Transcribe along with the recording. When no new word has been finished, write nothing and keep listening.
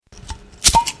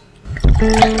Hello,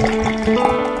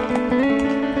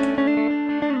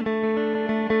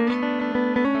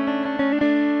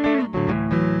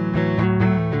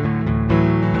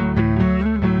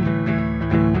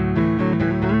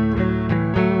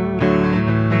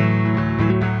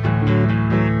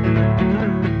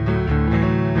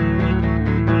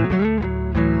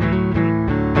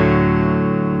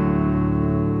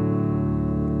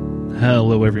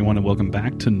 everyone, and welcome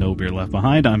back to No Beer Left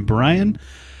Behind. I'm Brian,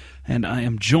 and I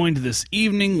am joined this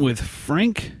evening with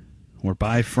Frank. We're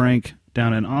by Frank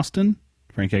down in Austin.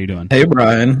 Frank, how you doing? Hey,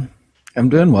 Brian. I'm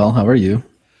doing well. How are you?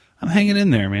 I'm hanging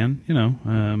in there, man. You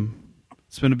know,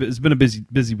 it's been a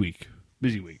busy week.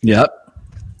 Busy week. Yep.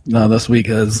 No, this week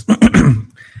has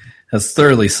has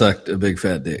thoroughly sucked a big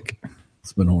fat dick.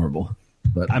 It's been horrible.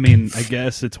 But I mean, I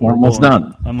guess it's horrible. Almost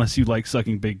done. Unless you like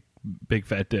sucking big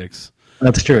fat dicks.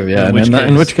 That's true. Yeah.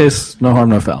 In which case, no harm,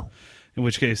 no foul. In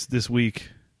which case, this week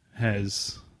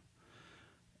has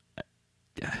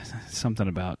something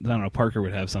about, I don't know, Parker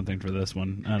would have something for this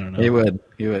one. I don't know. He would.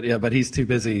 Yeah, but he's too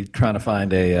busy trying to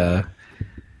find a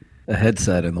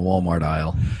headset in the Walmart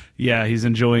aisle. Yeah, he's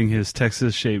enjoying his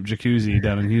Texas-shaped jacuzzi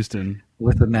down in Houston.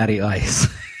 With the natty ice.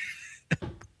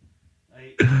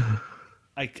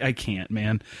 I can't,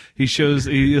 man.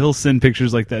 He'll send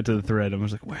pictures like that to the thread. I'm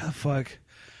just like, where the fuck?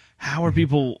 How are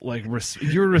people like?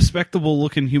 You're a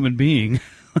respectable-looking human being.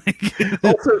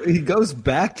 Also, he goes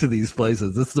back to these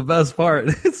places. It's the best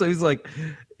part. So he's like,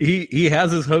 he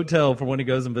has his hotel for when he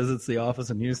goes and visits the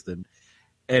office in Houston,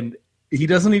 and he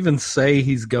doesn't even say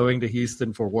he's going to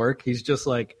Houston for work. He's just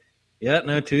like, yeah,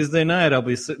 no, Tuesday night I'll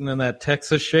be sitting in that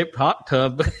Texas-shaped hot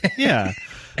tub. Yeah.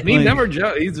 And he never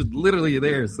jokes. He's literally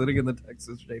there sitting in the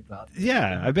Texas-shaped hot tub.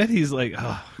 Yeah, I bet he's like,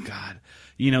 oh, God.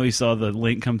 You know, he saw the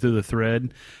link come through the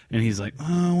thread, and he's like,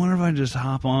 oh, I wonder if I just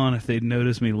hop on if they'd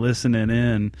notice me listening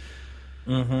in.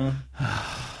 Mm-hmm.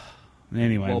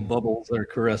 Anyway. While bubbles are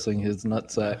caressing his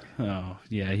nutsack. Oh,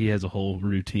 yeah, he has a whole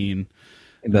routine.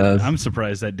 He does. I'm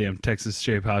surprised that damn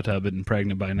Texas-shaped hot tub isn't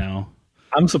pregnant by now.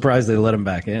 I'm surprised they let him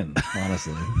back in,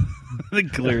 honestly. They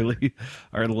clearly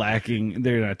are lacking.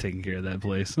 They're not taking care of that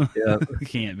place. Yeah.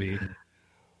 Can't be.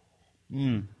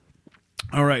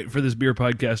 All right, for this beer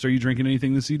podcast, are you drinking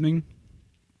anything this evening?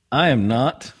 I am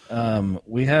not.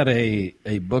 We had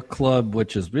a book club,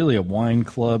 which is really a wine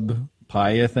club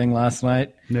paella thing last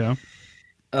night. Yeah.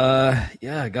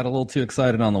 Yeah, I got a little too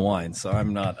excited on the wine, so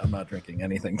I'm not drinking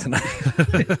anything tonight.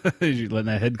 You letting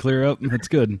that head clear up? That's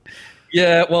good.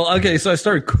 Yeah, well, okay, so I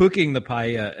started cooking the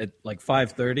paella at like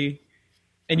 5:30,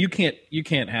 and you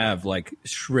can't have like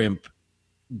shrimp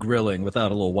grilling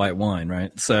without a little white wine,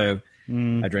 right? So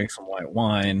I drank some white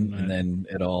wine, and then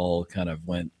it all kind of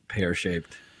went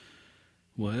pear-shaped.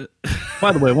 What?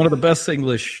 By the way, one of the best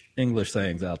English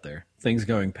sayings out there. Things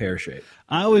going pear-shaped.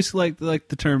 I always like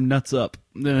the term nuts up.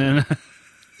 Yeah,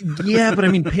 but I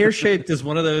mean, pear-shaped is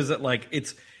one of those that like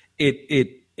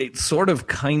it sort of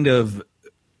kind of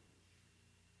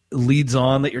leads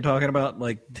on that you're talking about,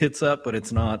 like tits up, but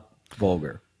it's not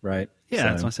vulgar, right? Yeah,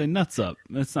 that's why I say nuts up.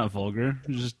 It's not vulgar.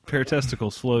 It's just pair of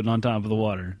testicles floating on top of the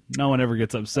water. No one ever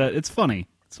gets upset. It's funny.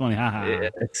 It's funny. Ha ha. Yeah,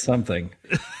 it's something.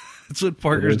 That's what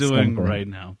Parker's doing right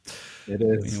now. It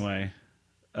is. Anyway,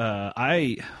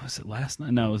 was it last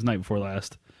night? No, it was the night before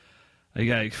last.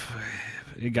 It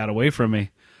got away from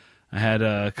me. I had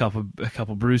a couple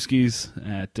brewskis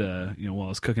at while I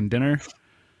was cooking dinner.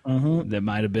 That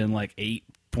might have been like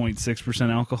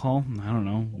 8.6% alcohol. I don't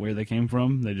know where they came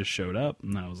from. They just showed up,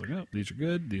 and I was like, "Oh, these are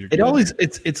good. These are good."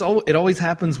 It always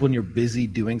happens when you're busy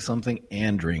doing something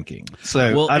and drinking.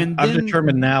 So I've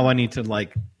determined now I need to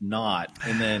like not,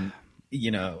 and then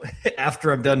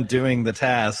after I'm done doing the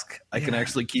task, I can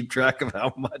actually keep track of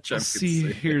how much I'm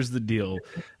consuming. Here's the deal.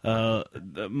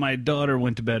 My daughter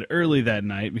went to bed early that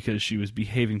night because she was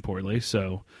behaving poorly,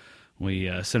 so we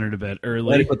sent her to bed early.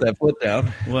 Let her put that foot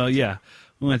down. Well, yeah.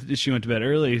 She went to bed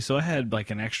early, so I had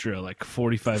like an extra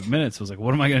 45 minutes. I was like,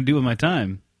 what am I going to do with my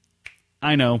time?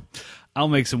 I know. I'll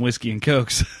make some whiskey and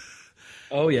cokes.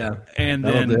 Oh, yeah. And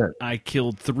then I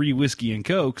killed 3 whiskey and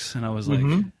cokes, and I was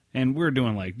like, and we're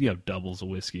doing doubles of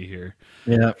whiskey here.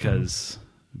 Yeah. Because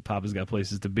Papa's got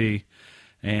places to be.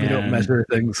 And we don't measure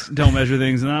things.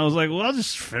 And I was like, well, I'll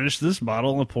just finish this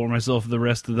bottle and pour myself the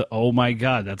rest of oh my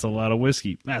God, that's a lot of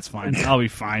whiskey. That's fine. I'll be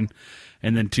fine.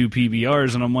 And then 2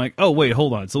 PBRs, and I'm like, oh, wait,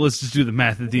 hold on. So let's just do the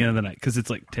math at the end of the night, because it's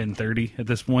like 10:30 at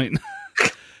this point.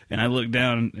 And I look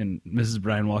down, and Mrs.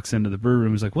 Bryan walks into the brew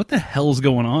room. He's like, what the hell's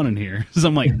going on in here? So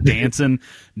I'm like dancing,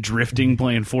 drifting,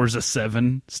 playing Forza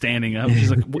 7, standing up.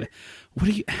 She's like, what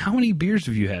how many beers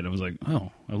have you had? I was like,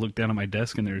 oh. I looked down at my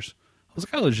desk, and there's 2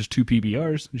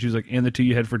 PBRs. And she was like, and the 2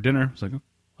 you had for dinner? I was like, oh,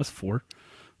 that's 4.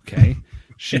 Okay.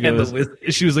 She And the goes.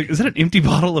 whiskey. She was like, "Is that an empty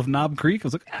bottle of Knob Creek?" I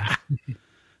was like,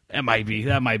 that might be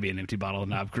an empty bottle of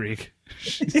Knob Creek."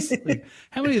 She's like,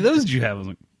 "How many of those did you have?" I was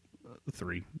like,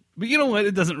 3. But you know what?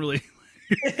 It doesn't really.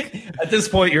 At this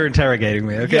point, you're interrogating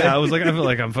me. Okay, Yeah, I was like, I feel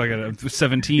like I'm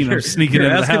 17. I'm sneaking you're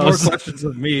into the asking house. more questions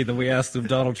of me than we asked of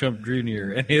Donald Trump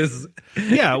Jr. and his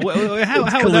Yeah, how would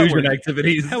that collusion work?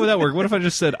 activities. How would that work? What if I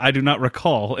just said I do not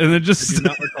recall, and then just I do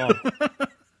not recall.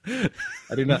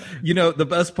 I do not. You know, the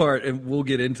best part, and we'll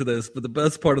get into this, but the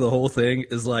best part of the whole thing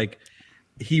is like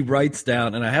he writes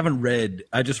down, and I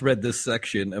just read this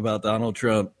section about Donald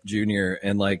Trump Jr.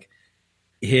 and like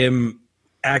him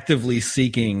actively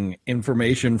seeking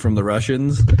information from the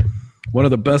Russians. One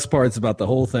of the best parts about the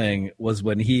whole thing was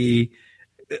when he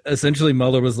essentially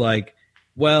Mueller was like,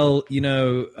 well, you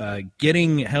know,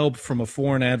 getting help from a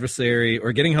foreign adversary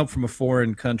or getting help from a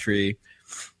foreign country,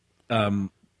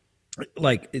 the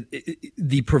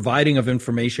providing of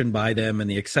information by them and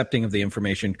the accepting of the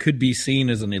information could be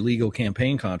seen as an illegal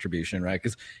campaign contribution, right?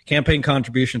 Because campaign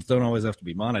contributions don't always have to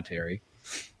be monetary.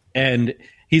 And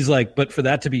he's like, but for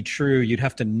that to be true, you'd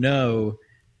have to know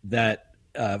that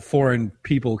foreign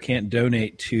people can't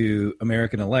donate to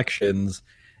American elections,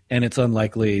 and it's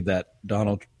unlikely that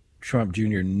Donald Trump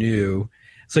Jr. knew.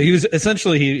 So he was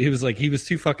essentially he was like he was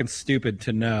too fucking stupid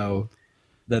to know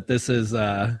that this is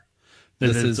illegal.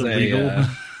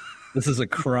 This is a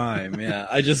crime. Yeah,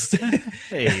 I just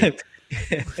Hey,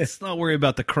 let's not worry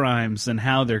about the crimes and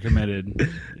how they're committed.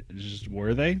 Just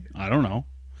were they? I don't know.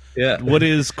 Yeah. What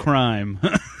is crime?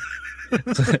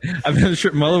 I'm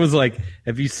sure Mueller was like,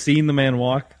 "Have you seen the man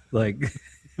walk?" Like,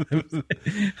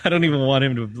 I don't even want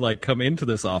him to like come into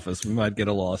this office. We might get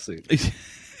a lawsuit. I'm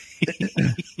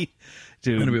gonna be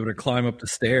Dude, able to climb up the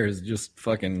stairs, and just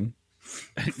fucking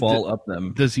fall up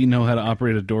them. does he know how to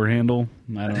operate a door handle?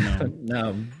 I don't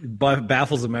know. No,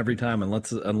 baffles him every time,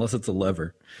 unless it's a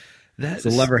lever. It's a That's,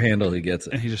 lever handle. He gets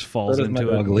and it. he just falls So does my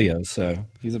into dog it. Leo, so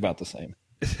he's about the same.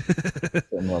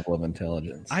 Same level of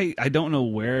intelligence. I don't know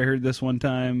where I heard this one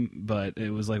time, but it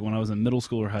was like when I was in middle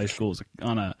school or high school. It was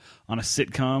on a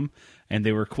sitcom, and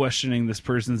they were questioning this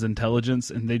person's intelligence,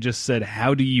 and they just said,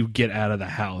 "How do you get out of the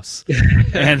house?"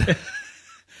 And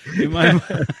in my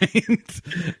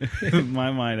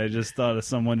mind, I just thought of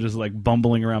someone just like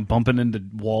bumbling around, bumping into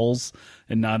walls,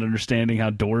 and not understanding how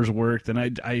doors worked, and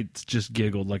I just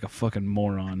giggled like a fucking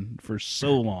moron for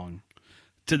so long.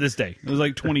 To this day, it was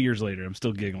like 20 years later. I'm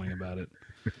still giggling about it.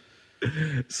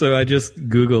 So I just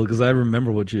Googled because I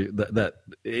remember that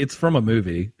it's from a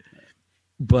movie,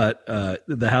 but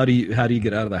the how do you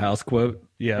get out of the house quote,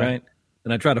 Yeah. right?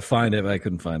 And I tried to find it, but I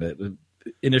couldn't find it.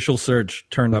 Initial search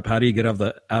turned up how do you get out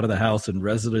of the house in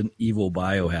Resident Evil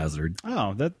Biohazard.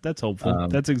 Oh, that's hopeful.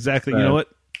 That's exactly. You know what?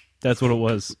 That's what it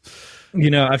was.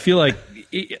 You know, I feel like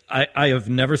I have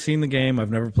never seen the game.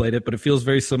 I've never played it, but it feels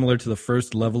very similar to the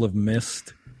first level of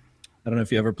Myst. I don't know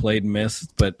if you ever played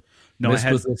Myst, but No, Myst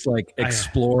was this like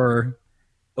explore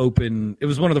open. It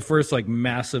was one of the first like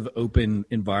massive open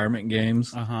environment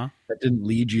games that didn't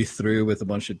lead you through with a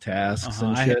bunch of tasks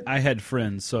and shit. I had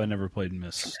friends, so I never played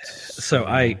Myst. So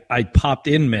I popped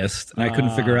in Myst, and I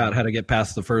couldn't figure out how to get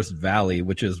past the first valley,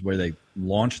 which is where they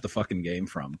launched the fucking game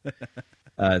from.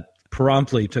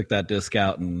 Promptly took that disc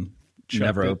out and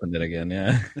never opened it again.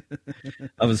 Yeah,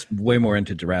 I was way more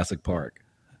into Jurassic Park.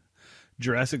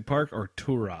 Jurassic Park or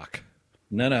Turok?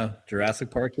 No,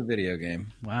 Jurassic Park, the video game.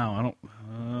 Wow, I don't.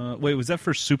 Wait, was that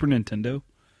for Super Nintendo?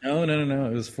 No.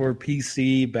 It was for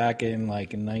PC back in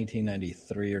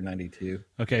 1993 or 92.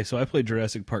 Okay, so I played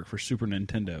Jurassic Park for Super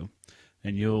Nintendo,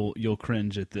 and you'll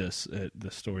cringe at the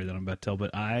story that I'm about to tell.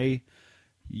 But my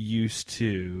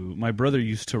brother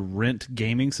used to rent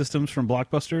gaming systems from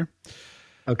Blockbuster.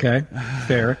 Okay,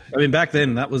 fair. I mean, back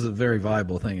then that was a very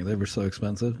viable thing. They were so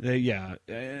expensive. Yeah.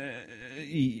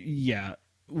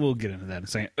 We'll get into that in a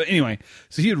second. But anyway,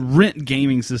 so he would rent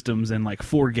gaming systems and like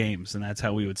 4 games, and that's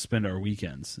how we would spend our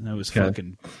weekends. And that was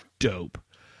fucking dope.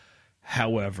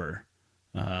 However,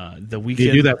 the weekend...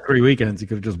 If you do that 3 weekends, you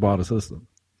could have just bought a system.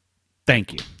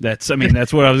 Thank you. That's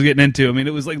what I was getting into. I mean,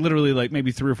 it was like literally like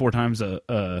maybe 3 or 4 times I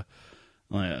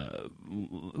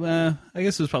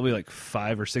guess it was probably like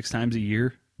 5 or 6 times a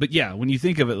year. But yeah, when you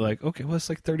think of it, like, okay, well, it's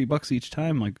like $30 each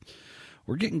time. Like,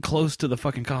 we're getting close to the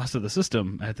fucking cost of the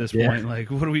system at this point.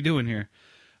 Like, what are we doing here?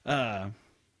 No,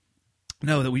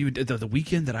 that we would the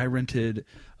weekend that I rented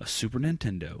a Super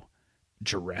Nintendo,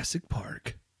 Jurassic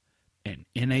Park, and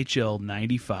NHL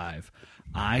 '95.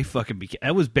 I fucking became.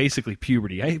 That was basically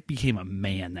puberty. I became a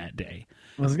man that day.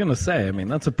 I was gonna say. I mean,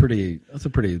 that's a pretty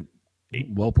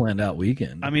well planned out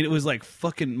weekend. I mean, it was like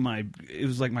it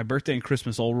was like my birthday and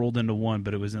Christmas all rolled into one,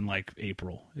 but it was in like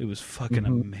April. It was fucking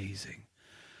amazing.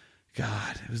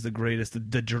 God, it was the greatest.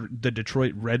 The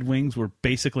Detroit Red Wings were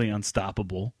basically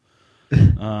unstoppable.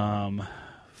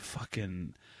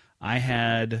 Fucking, I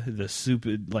had the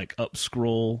stupid like up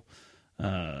scroll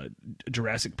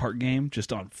Jurassic Park game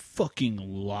just on fucking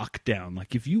lockdown.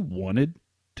 Like if you wanted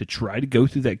to try to go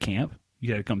through that camp,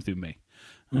 you had to come through me.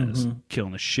 I was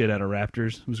killing the shit out of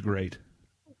raptors. It was great.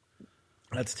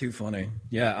 That's too funny.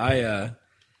 Yeah,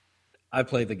 I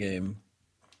play the game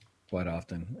quite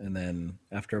often, and then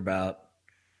after about,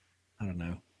 I don't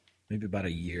know, maybe about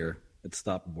a year, it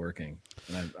stopped working.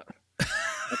 And I'm not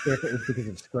sure if it was because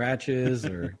of scratches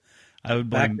or I would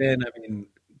blame, back then. I mean,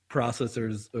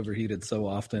 processors overheated so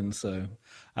often, so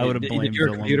I would have blamed. Did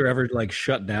your computer ever like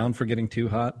shut down for getting too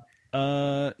hot?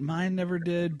 Mine never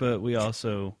did, but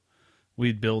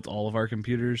we'd built all of our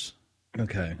computers.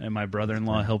 Okay, and my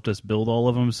brother-in-law helped us build all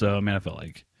of them. So I mean, I felt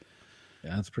like,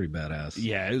 yeah, that's pretty badass.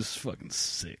 Yeah, it was fucking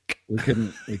sick. We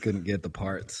couldn't get the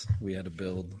parts. We had to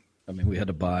build. I mean, we had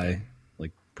to buy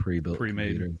like pre-built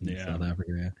pre-made computers in yeah. South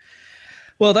Africa. Yeah.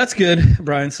 Well, that's good,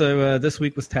 Brian. So this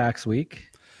week was tax week.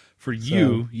 For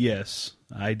you, yes.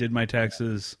 I did my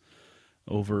taxes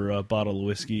over a bottle of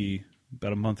whiskey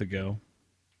about a month ago.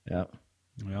 Yep.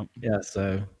 Yeah,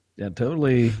 so yeah,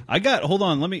 totally. I got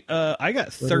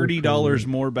 $30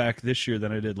 more back this year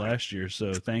than I did last year,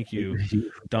 so thank you,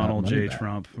 Donald J.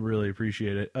 Trump. Really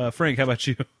appreciate it. Frank, how about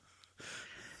you?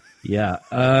 Yeah.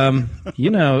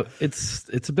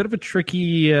 It's a bit of a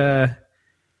tricky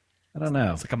I don't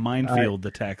know. It's like a minefield, the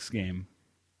tax game.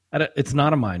 It's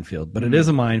not a minefield, but it is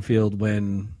a minefield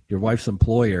when your wife's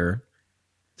employer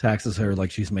taxes her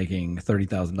like she's making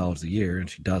 $30,000 a year and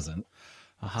she doesn't.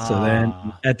 So then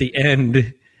at the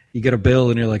end, you get a bill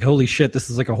and you're like, holy shit, this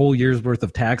is like a whole year's worth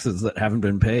of taxes that haven't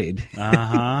been paid.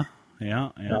 Yeah.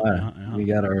 We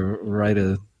got to write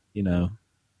a, I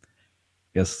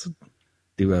guess,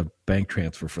 do a bank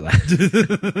transfer for that.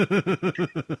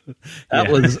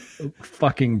 That was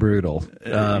fucking brutal.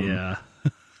 Yeah.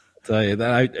 Tell you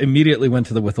that I immediately went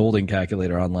to the withholding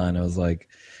calculator online. I was like,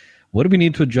 what do we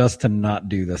need to adjust to not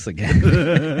do this again?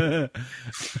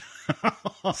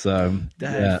 So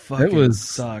that fucking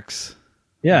sucks.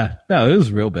 Yeah, no, it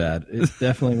was real bad. It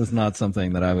definitely was not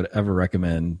something that I would ever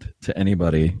recommend to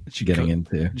anybody getting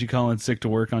into. Did you call in sick to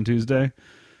work on Tuesday?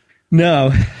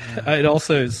 No. I'd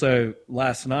also, so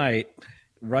last night,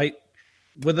 right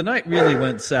where the night really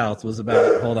went south was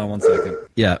about, hold on one second.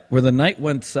 Yeah, where the night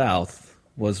went south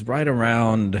was right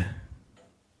around,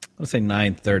 let's say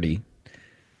 9:30.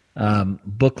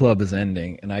 Book club is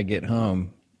ending, and I get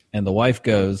home, and the wife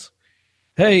goes,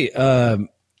 hey,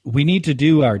 we need to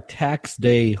do our tax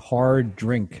day hard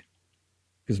drink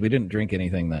because we didn't drink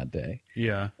anything that day.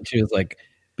 Yeah. And she was like,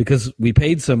 because we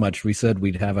paid so much, we said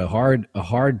we'd have a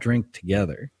hard drink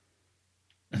together.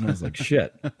 And I was like,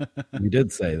 shit, we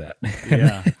did say that.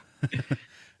 Yeah.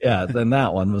 Yeah. Then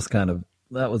that one was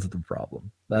that was the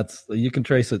problem. You can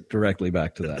trace it directly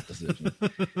back to that decision.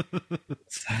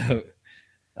 So,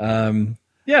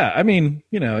 yeah, I mean,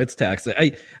 it's tax.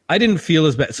 I didn't feel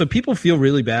as bad. So people feel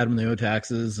really bad when they owe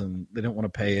taxes and they don't want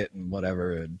to pay it and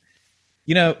whatever. And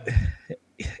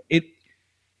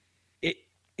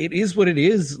it is what it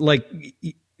is. Like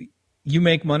you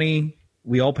make money,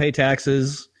 we all pay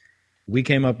taxes. We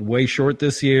came up way short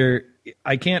this year.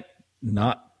 I can't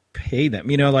not pay them.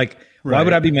 Why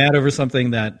would I be mad over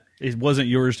something that it wasn't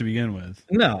yours to begin with?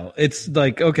 No, it's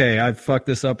like, okay, I fucked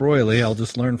this up royally. I'll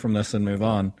just learn from this and move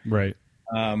on. Right.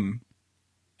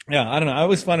 Yeah, I don't know. I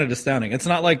always find it astounding. It's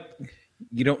not like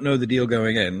you don't know the deal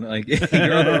going in. Like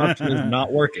your other option is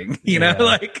not working.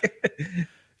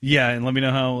 Yeah, and let me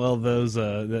know how well those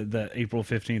that April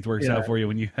 15th works out for you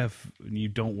when you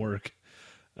don't work.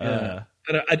 Yeah.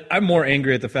 I'm more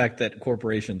angry at the fact that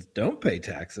corporations don't pay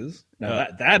taxes. Now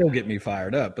that'll get me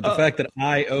fired up. But the fact that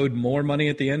I owed more money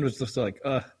at the end was just like,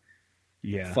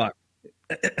 yeah, fuck.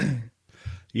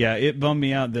 Yeah, it bummed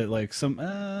me out that like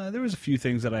there was a few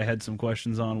things that I had some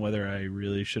questions on whether I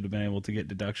really should have been able to get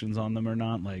deductions on them or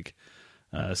not. Like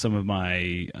some of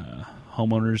my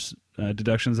homeowners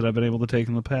deductions that I've been able to take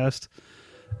in the past,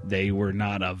 they were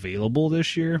not available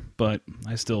this year, but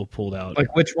I still pulled out.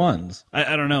 Like which ones?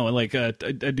 I don't know. Like I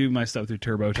do my stuff through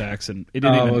TurboTax, and it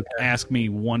didn't even ask me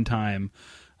one time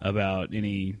about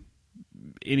any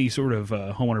sort of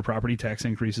homeowner property tax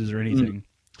increases or anything.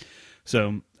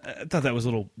 So I thought that was a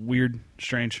little weird,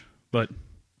 strange, but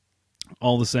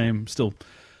all the same, still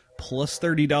plus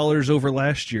 $30 over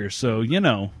last year. So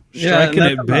striking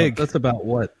it big. That's about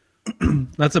what.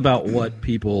 That's about what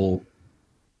people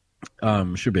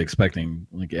Should be expecting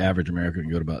like the average American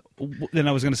can go to about. Then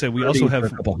I was going to say we also have a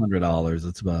couple $100.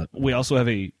 It's about. We also have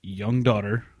a young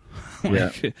daughter.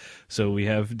 Yeah. So we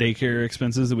have daycare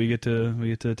expenses that we get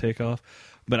to take off.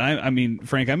 But I mean,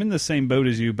 Frank, I'm in the same boat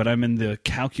as you, but I'm in the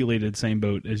calculated same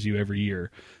boat as you every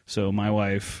year. So my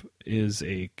wife is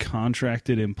a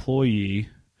contracted employee,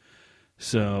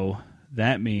 so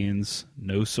that means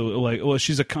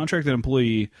she's a contracted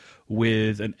employee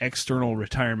with an external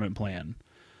retirement plan.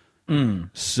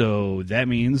 So that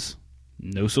means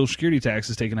no Social Security tax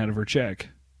is taken out of her check.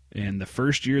 And the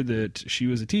first year that she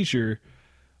was a teacher,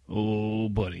 oh,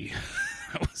 buddy.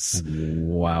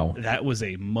 Wow. That was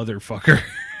a motherfucker.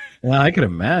 Well, I can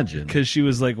imagine. Because she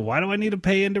was like, why do I need to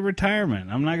pay into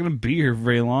retirement? I'm not going to be here for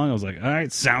very long. I was like, all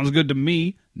right, sounds good to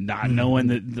me. Not knowing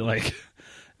that, like,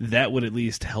 that would at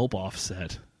least help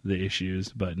offset the issues.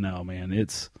 But no, man,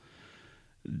 it's...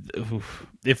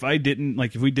 If we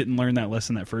didn't learn that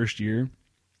lesson that first year,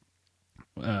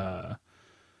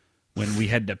 when we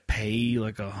had to pay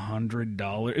like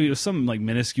 $100, it was some like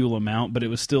minuscule amount, but it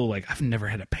was still like, I've never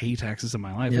had to pay taxes in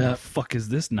my life. Yeah. What the fuck is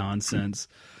this nonsense?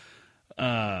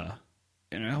 And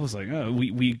I was like,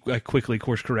 I quickly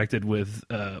course corrected with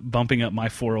bumping up my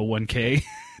 401k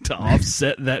to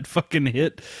offset that fucking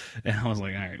hit. And I was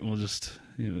like, all right,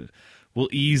 we'll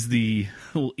ease the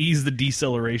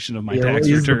deceleration of my tax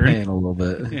return. The pain a little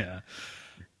bit. Yeah.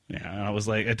 Yeah,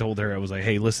 I told her,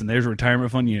 hey, listen, there's a retirement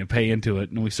fund, you need to pay into it.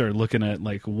 And we started looking at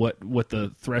like what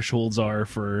the thresholds are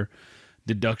for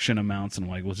deduction amounts, and I'm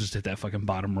like, we'll just hit that fucking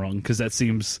bottom rung because that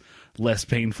seems less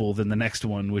painful than the next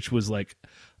one, which was like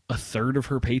a third of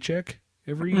her paycheck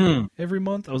every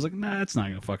month. I was like, nah, it's not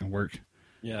gonna fucking work.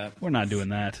 Yeah, we're not doing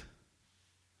that.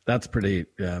 That's pretty.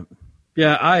 Yeah.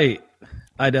 I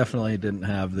definitely didn't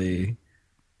have the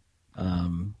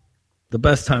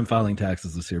best time filing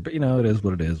taxes this year, but it is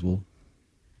what it is. We'll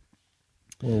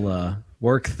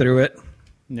work through it.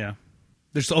 Yeah.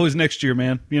 There's always next year,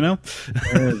 man, Yeah,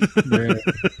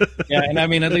 and I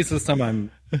mean, at least this time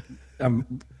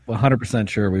I'm 100%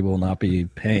 sure we will not be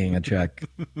paying a check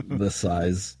this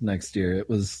size next year. It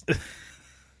was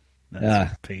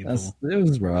painful. It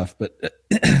was rough, but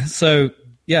so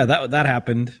yeah, that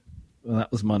happened. Well,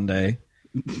 that was Monday.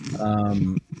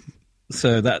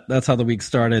 So that's how the week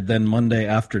started. Then Monday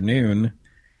afternoon,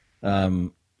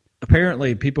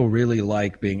 apparently people really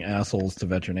like being assholes to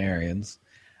veterinarians.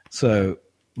 So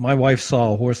my wife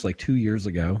saw a horse like 2 years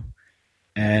ago,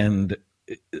 and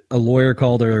a lawyer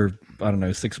called her, I don't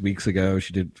know, 6 weeks ago.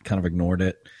 She kind of ignored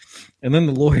it. And then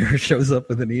the lawyer shows up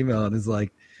with an email and is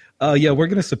like, yeah, we're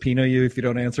going to subpoena you if you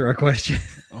don't answer our question.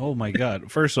 Oh my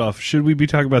God. First off, should we be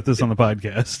talking about this on the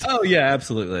podcast? Oh yeah,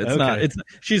 absolutely.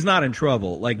 She's not in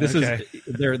trouble. Like this is,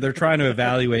 they're trying to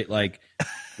evaluate like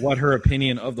what her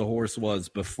opinion of the horse was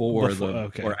before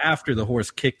or after the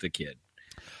horse kicked the kid.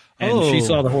 And she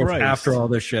saw the horse after all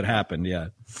this shit happened. Yeah.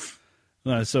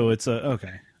 So it's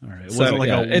okay. All right. It wasn't like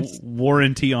a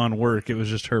warranty on work. It was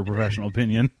just her professional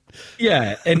opinion.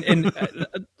 Yeah. And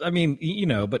I mean,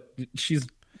 but she's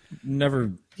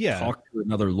never talked to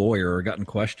another lawyer or gotten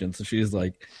questions. So she's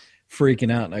like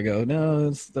freaking out. And I go,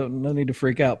 no need to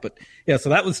freak out. But yeah, so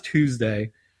that was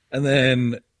Tuesday. And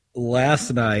then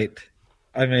last night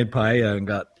I made paella and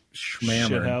got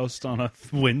schmammered. Shithoused on a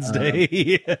Wednesday.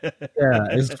 Yeah,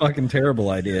 it's a fucking terrible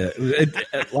idea.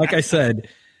 Like I said,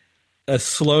 a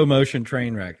slow motion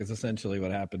train wreck is essentially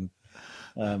what happened.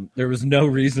 There was no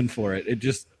reason for it. It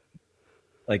just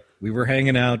like we were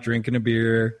hanging out, drinking a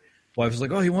beer. Wife was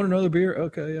like, "Oh, you want another beer?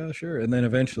 Okay, yeah, sure." And then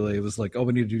eventually it was like, "Oh,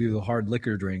 we need to do the hard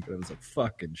liquor drink." And it was like,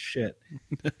 "Fucking shit."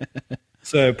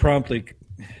 So promptly,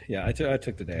 yeah, I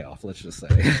took the day off. Let's just say,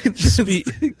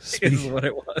 is what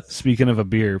it was. Speaking of a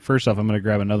beer, first off, I'm going to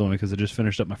grab another one because I just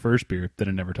finished up my first beer that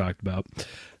I never talked about.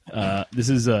 This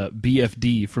is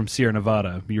BFD from Sierra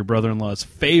Nevada, your brother-in-law's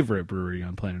favorite brewery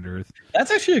on planet Earth. That's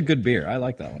actually a good beer. I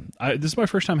like that one. This is my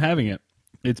first time having it.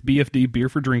 It's BFD, beer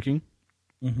for drinking.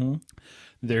 Mm-hmm.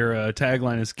 Their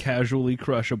tagline is casually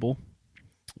crushable,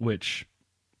 which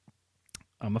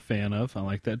I'm a fan of. I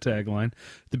like that tagline.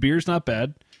 The beer's not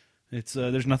bad. It's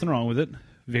there's nothing wrong with it.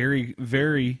 Very,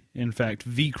 very, in fact,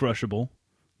 crushable.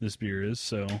 This beer is,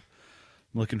 so I'm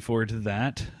looking forward to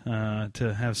that.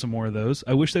 To have some more of those.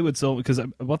 I wish they would sell, because I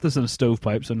bought this in a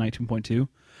stovepipe, so 19.2.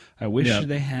 I wish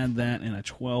they had that in a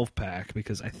 12-pack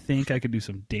because I think I could do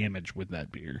some damage with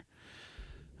that beer.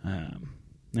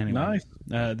 Anyway, nice.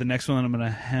 The next one I'm going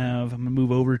to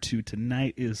move over to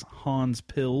tonight is Hans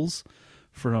Pils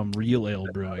from Real Ale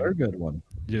Brewing. Another good one.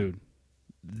 Dude.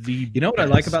 You know what I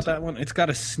like about that one? It's got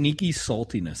a sneaky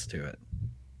saltiness to it.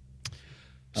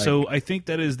 So I think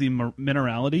that is the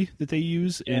minerality that they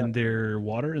use in their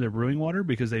water, their brewing water,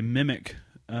 because they mimic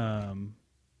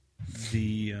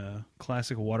the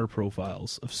classic water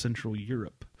profiles of Central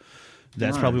Europe.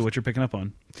 That's probably what you're picking up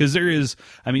on. Because there is,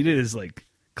 I mean, it is like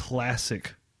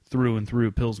classic through and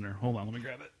through Pilsner. Hold on, let me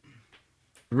grab it.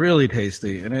 Really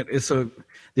tasty. And it is so.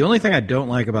 The only thing I don't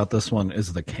like about this one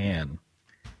is the can.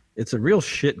 It's a real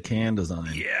shit can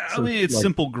design. Yeah, so I mean, it's like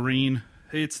simple green.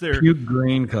 It's their puke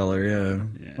green color. Yeah,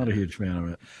 not a huge fan of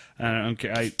it. I don't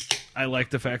care. I like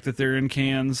the fact that they're in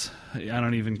cans. I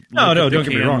don't even. No, look at the don't get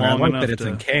me can wrong. I long like enough that it's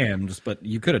in cans, but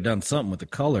you could have done something with the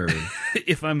color.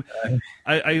 If I'm,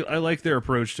 I like their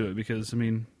approach to it because I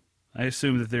mean, I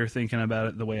assume that they're thinking about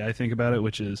it the way I think about it,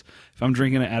 which is if I'm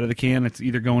drinking it out of the can, it's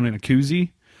either going in a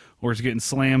koozie or it's getting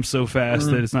slammed so fast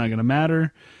that it's not going to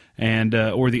matter. And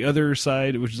or the other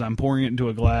side, which is I'm pouring it into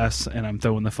a glass and I'm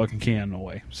throwing the fucking can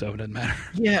away, so it doesn't matter.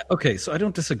 Yeah, okay, so I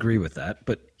don't disagree with that,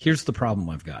 but here's the problem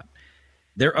I've got.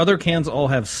 Their other cans all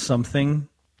have something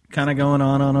kind of going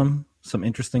on them, some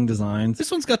interesting designs. This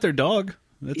one's got their dog.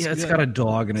 It's got a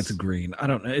dog and it's green. I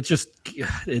don't know. It's just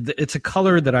it's a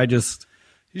color that I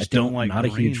don't like. Not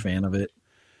green. A huge fan of it.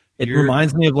 It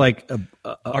reminds me of like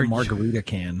a margarita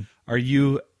can. Are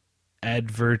you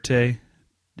adverte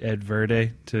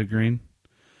to green?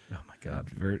 Oh my god,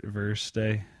 verse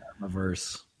day. I'm a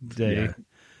verse day. Yeah.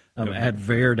 I'm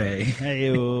adverde.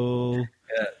 Hey-o.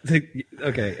 Yeah.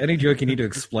 Okay. Any joke you need to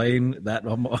explain that?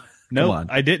 No,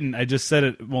 I didn't. I just said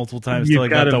it multiple times until I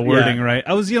got the wording right.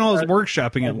 I was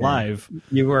workshopping it live.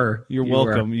 You were. You're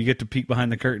welcome. You get to peek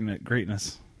behind the curtain at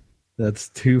greatness. That's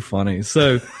too funny.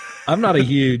 So, I'm not a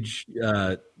huge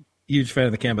fan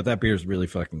of the can, but that beer is really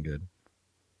fucking good.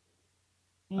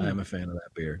 I am a fan of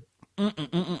that beer.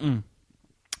 I'm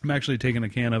actually taking a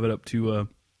can of it up to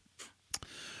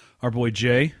our boy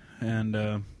Jay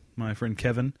and my friend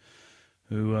Kevin,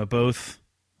 who both,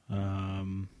 I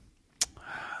don't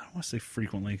want to say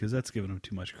frequently because that's giving them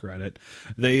too much credit.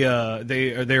 They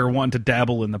are wanting to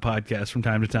dabble in the podcast from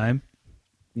time to time.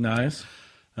 Nice.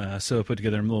 So I put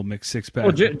together a little mixed six pack.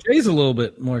 Well, Jay's a little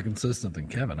bit more consistent than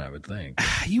Kevin, I would think.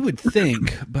 You would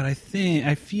think, but I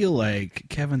feel like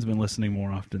Kevin's been listening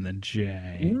more often than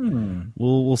Jay.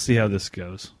 We'll see how this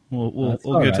goes. We'll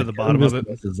get to the bottom of it.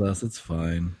 It's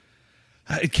fine.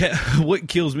 What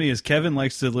kills me is Kevin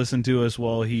likes to listen to us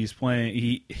while he's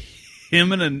playing.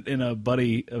 Him and a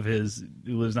buddy of his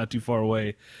who lives not too far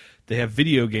away, they have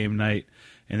video game night,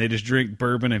 and they just drink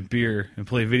bourbon and beer and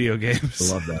play video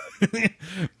games. I love that.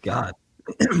 God,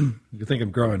 you think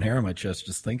I'm growing hair on my chest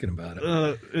just thinking about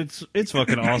it. It's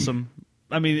fucking awesome.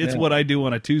 I mean, it's what I do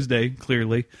on a Tuesday.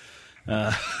 Clearly,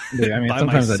 sometimes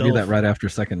myself. I do that right after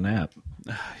second nap.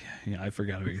 Yeah, I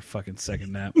forgot about your fucking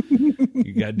second nap.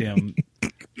 You goddamn,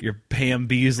 your Pam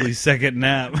Beasley second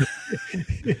nap.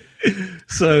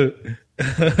 So,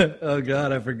 oh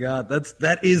god, I forgot.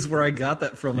 That is where I got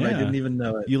that from, and I didn't even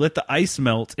know it. You let the ice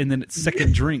melt, and then it's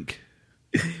second drink.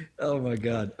 Oh my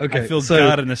god. Okay, I feel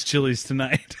God in this Chili's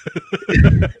tonight.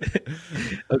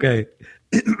 Okay,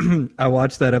 I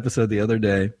watched that episode the other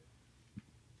day,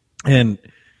 and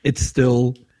it's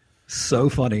still so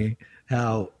funny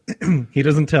how he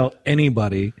doesn't tell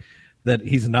anybody that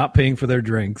he's not paying for their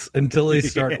drinks until they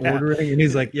start ordering, and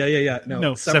he's like, "Yeah,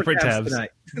 no, separate tabs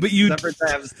tonight." But you separate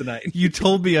tabs tonight. You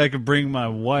told me I could bring my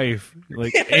wife,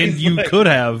 and you could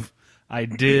have. I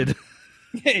did.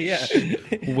 Yeah.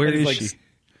 Where is she?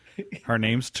 Her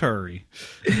name's Turi.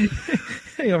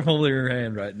 I'm holding her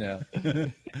hand right now.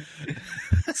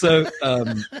 So,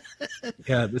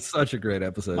 it's such a great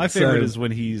episode. My favorite is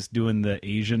when he's doing the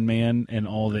Asian man and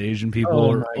all the Asian people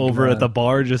are over at the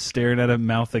bar just staring at him,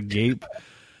 mouth agape.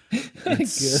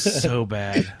 It's so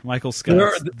bad. Michael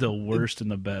Scott's the worst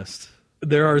and the best.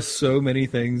 There are so many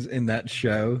things in that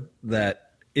show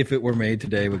that if it were made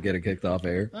today would get it kicked off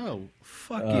air. Oh,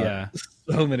 fuck yeah.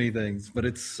 So many things, but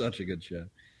it's such a good show.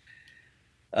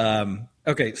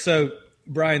 Okay, so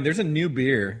Brian, there's a new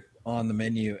beer on the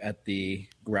menu at the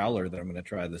Growler that I'm going to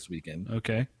try this weekend.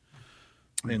 Okay.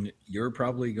 And you're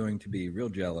probably going to be real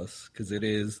jealous because it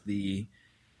is the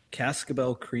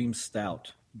Cascabel Cream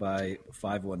Stout by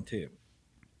 512.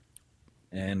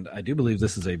 And I do believe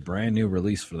this is a brand new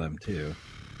release for them too.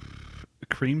 A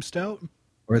cream stout?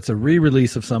 Or it's a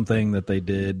re-release of something that they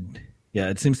did. Yeah,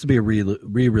 it seems to be a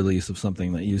re-release of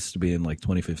something that used to be in like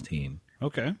 2015.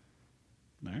 Okay.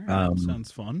 All right.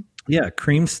 Sounds fun. Yeah,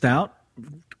 cream stout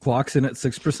clocks in at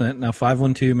 6%. Now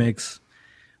 512 makes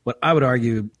what I would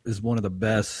argue is one of the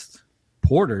best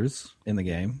porters in the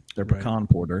game. Their pecan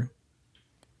porter.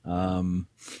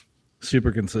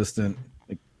 Super consistent,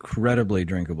 incredibly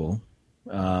drinkable.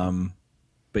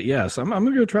 But yes, I'm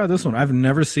gonna go try this one. I've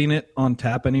never seen it on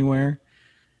tap anywhere.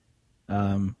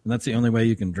 And that's the only way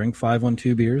you can drink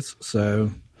 512 beers.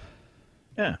 So,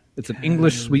 yeah, it's an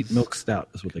English sweet milk stout,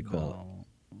 is what they call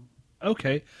it.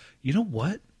 Okay, you know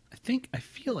what? I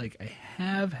feel like I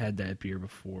have had that beer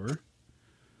before.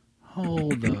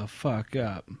 Hold the fuck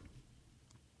up.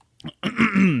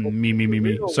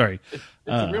 me. Sorry. It's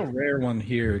a real rare one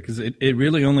here because it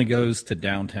really only goes to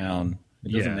downtown.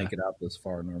 It doesn't make it out this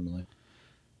far normally.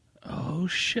 Oh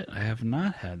shit! I have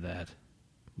not had that,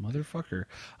 motherfucker.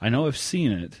 I know I've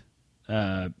seen it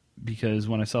because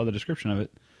when I saw the description of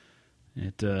it,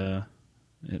 it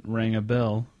rang a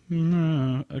bell.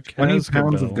 A 20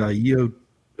 pounds of Gallo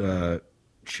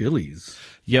chilies.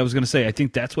 Yeah, I was going to say, I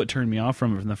think that's what turned me off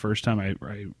from it from the first time I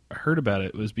heard about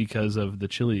it was because of the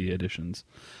chili additions.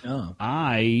 Oh.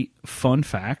 Fun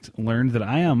fact, learned that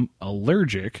I am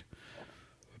allergic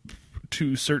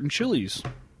to certain chilies.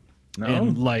 No.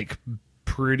 And like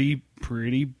pretty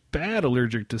bad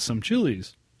allergic to some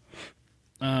chilies.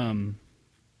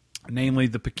 Namely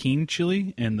the Pekin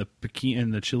chili and the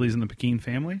chilies in the Pekin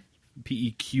family,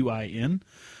 Pequin.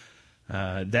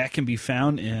 That can be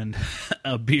found in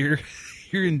a beer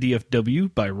here in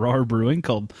DFW by Raw Brewing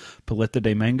called Paleta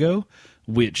de Mango,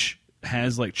 which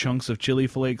has like chunks of chili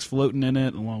flakes floating in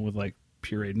it, along with like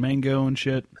pureed mango and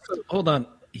shit. So, hold on.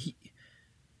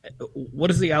 What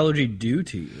does the allergy do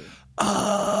to you?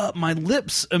 My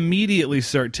lips immediately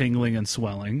start tingling and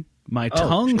swelling. My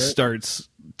tongue starts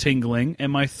tingling,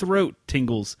 and my throat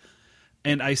tingles.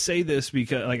 And I say this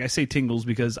because, I say tingles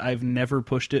because I've never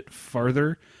pushed it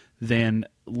farther than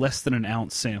less than an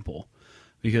ounce sample,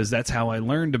 because that's how I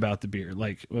learned about the beer.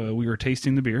 We were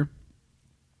tasting the beer,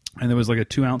 and there was like a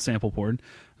 2-ounce sample poured,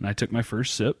 and I took my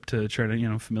first sip to try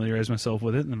to familiarize myself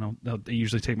with it, and then I'll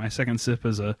usually take my second sip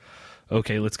as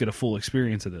okay, let's get a full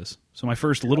experience of this. So my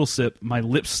first little sip, my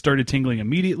lips started tingling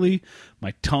immediately.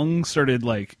 My tongue started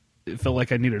it felt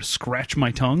like I needed to scratch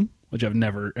my tongue, which I've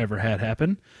never ever had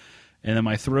happen. And then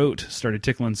my throat started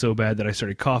tickling so bad that I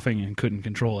started coughing and couldn't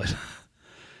control it.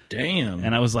 Damn.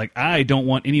 And I was like, I don't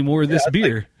want any more of this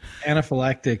beer. Like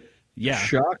anaphylactic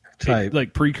shock type.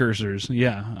 Like precursors.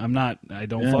 Yeah. I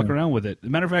don't fuck around with it. As a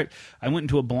matter of fact, I went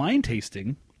into a blind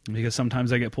tasting because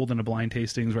sometimes I get pulled into blind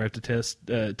tastings where I have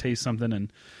to taste something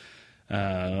and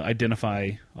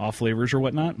identify off flavors or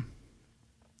whatnot.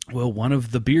 Well, one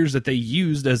of the beers that they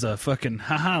used as a fucking,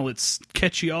 let's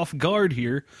catch you off guard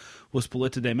here was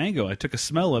Paleta de Mango. I took a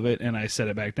smell of it and I set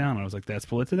it back down. I was like, that's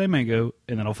Paleta de Mango,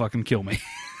 and that'll fucking kill me.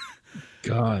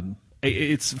 God.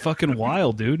 It's fucking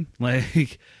wild, dude.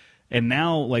 And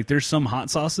now, there's some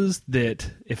hot sauces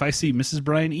that if I see Mrs.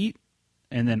 Bryan eat,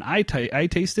 and then I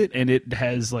taste it, and it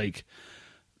has,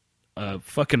 a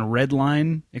fucking red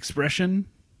line expression.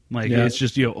 It's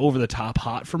just, over the top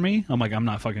hot for me. I'm like, I'm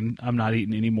not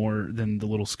eating any more than the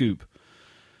little scoop.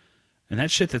 And that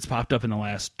shit that's popped up in the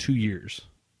last 2 years.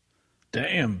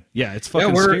 Damn. Yeah, it's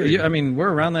fucking scary. We're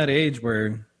around that age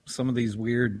where some of these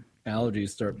weird allergies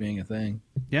start being a thing.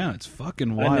 Yeah, it's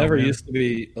fucking wild. I never used to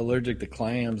be allergic to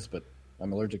clams, but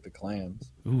I'm allergic to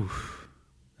clams. Oof.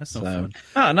 That's no fun.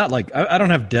 Not I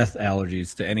don't have death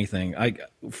allergies to anything.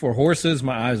 For horses,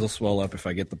 my eyes will swell up if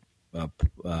I get the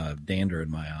dander in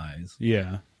my eyes.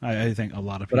 Yeah, I think a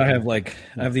lot of people. But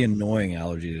I have the annoying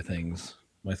allergy to things.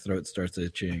 My throat starts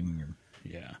itching.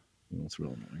 Yeah, it's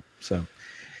real annoying. So,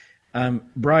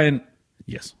 Brian.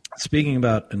 Yes. Speaking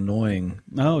about annoying.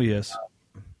 Oh yes.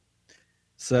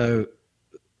 So,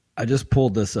 I just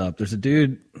pulled this up. There's a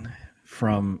dude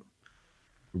from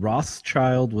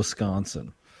Rothschild,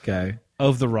 Wisconsin. Okay.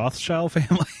 Of the Rothschild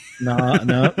family?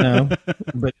 No.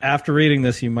 But after reading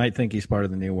this, you might think he's part of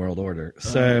the New World Order.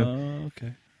 So,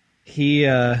 okay. He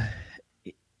owns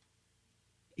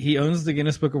the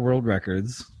Guinness Book of World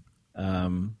Records.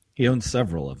 He owns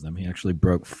several of them. He actually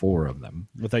broke 4 of them.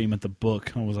 I thought you meant the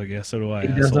book. I was like, yeah, so do I. He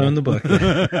does own the book.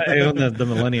 I own the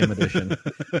Millennium Edition.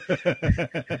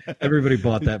 Everybody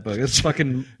bought that book. It's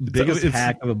fucking biggest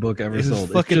hack of a book ever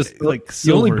sold. Fucking, it's just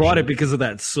you only bought it because of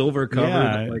that silver cover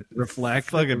that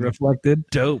reflected.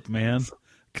 Dope, man.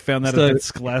 Found that at the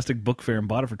Scholastic Book Fair and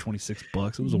bought it for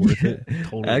 $26. It was worth it.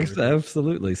 Totally worth it.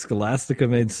 Absolutely. Scholastica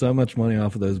made so much money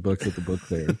off of those books at the book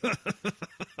fair.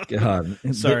 God.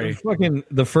 Sorry.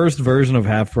 The first version of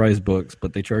half price books,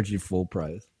 but they charge you full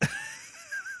price.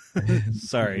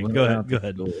 Sorry. Go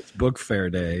ahead. It's book fair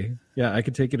day. Yeah, I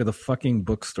could take you to the fucking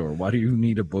bookstore. Why do you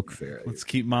need a book fair? Let's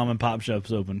keep mom and pop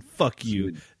shops open. Fuck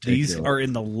you. These are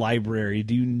in the library.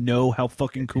 Do you know how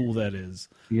fucking cool that is?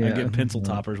 Yeah. I get pencil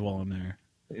toppers while I'm there.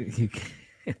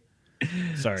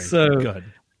 Sorry. So, go ahead.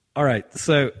 All right,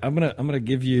 so I'm gonna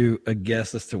give you a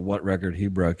guess as to what record he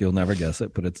broke. You'll never guess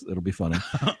it, but it'll be funny.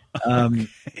 Okay.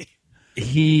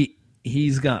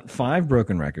 He's got 5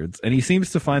 broken records, and he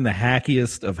seems to find the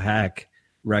hackiest of hack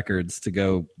records to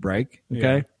go break.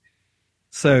 Okay, Yeah.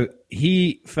 so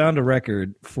he found a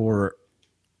record for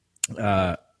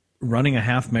running a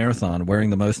half marathon wearing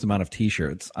the most amount of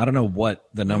T-shirts. I don't know what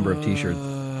the number of T-shirts,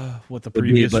 What the Would be,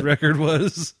 previous but- record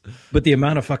was. but the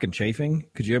amount of fucking chafing.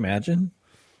 Could you imagine?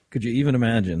 Could you even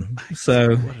imagine?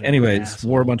 So, an anyways, asshole.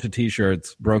 wore a bunch of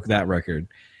T-shirts, broke that record.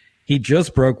 He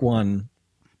just broke one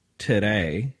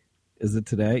today. Is it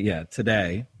today? Yeah,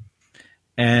 today.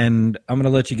 And I'm going to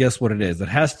let you guess what it is.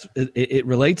 It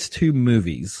relates to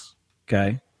movies.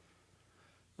 Okay.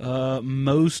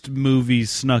 Most movies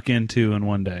snuck into in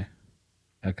one day.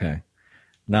 Okay.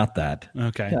 Not that.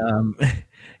 Okay.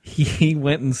 He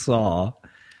went and saw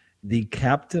the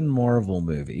Captain Marvel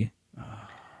movie.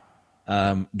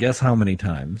 Guess how many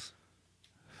times?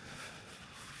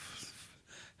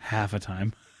 Half a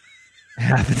time.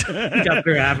 Half the time. He got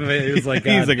through half of it. He was like,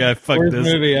 He's like, I fucked worst this.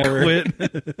 movie ever.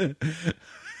 Quit.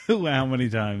 How many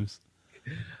times?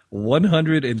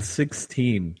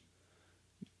 116.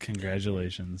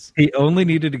 Congratulations. He only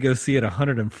needed to go see it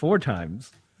 104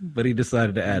 times, but he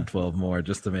decided to add 12 more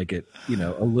just to make it,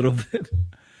 a little bit.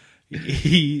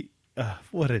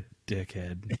 What a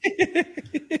dickhead.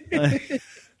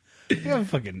 You're a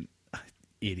fucking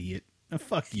idiot.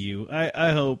 Fuck you.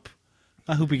 I hope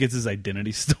he gets his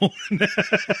identity stolen.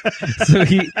 So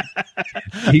he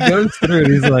goes through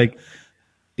and he's like,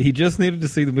 he just needed to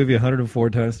see the movie 104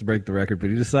 times to break the record, but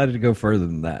he decided to go further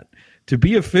than that. To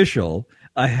be official,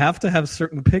 I have to have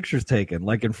certain pictures taken,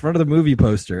 like in front of the movie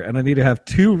poster, and I need to have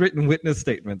 2 written witness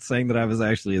statements saying that I was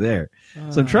actually there.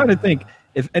 So I'm trying to think,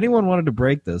 if anyone wanted to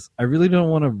break this, I really don't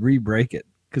want to re-break it,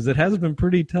 because it has been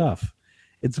pretty tough.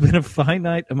 It's been a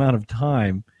finite amount of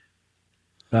time,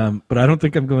 but I don't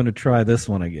think I'm going to try this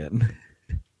one again.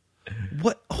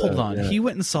 What? Hold on. yeah. He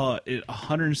went and saw it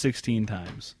 116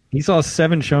 times. He saw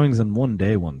 7 showings in one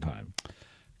day one time.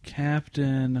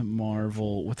 Captain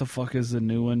Marvel. What the fuck is the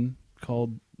new one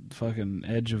called? Fucking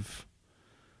Edge of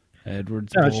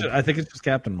Edwards. No, Bulb? I think it's just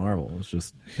Captain Marvel. It's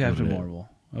just Captain what it is. Marvel.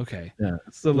 Okay. Yeah,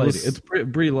 it's the lady. Let's- It's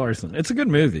Brie Larson. It's a good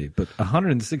movie, but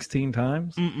 116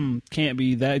 times, Can't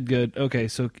be that good. Okay,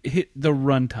 so hit the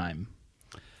runtime.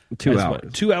 2 That's hours,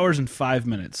 what, 2 hours and 5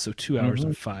 minutes. So 2 hours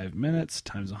and 5 minutes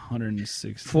times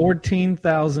 160.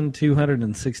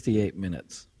 14,268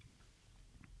 minutes.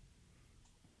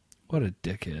 What a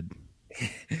dickhead.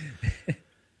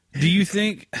 Do you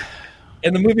think?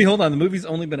 And the movie, hold on, the movie's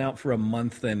only been out for a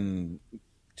month and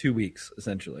 2 weeks,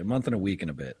 essentially, a month and a week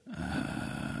and a bit.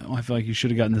 I feel like you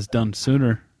should have gotten this done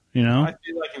sooner. You know? I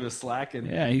feel like he was slacking.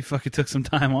 Yeah, he fucking took some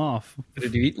time off.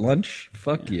 Did you eat lunch?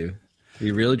 Fuck you. Are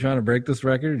you really trying to break this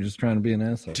record, or just trying to be an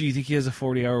asshole? Do you think he has a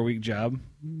 40-hour week job?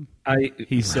 I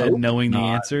He said, hope knowing the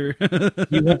not. answer.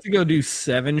 He went to go do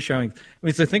 7 showings. I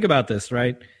mean, so think about this,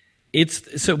 right?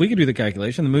 So we could do the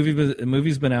calculation. The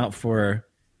movie's been out for,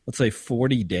 let's say,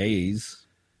 40 days.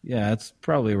 Yeah, it's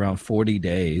probably around 40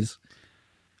 days.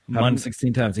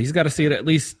 116 times. He's got to see it at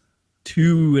least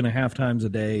 2.5 times a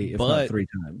day, if not But- 3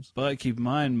 times. But keep in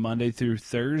mind, Monday through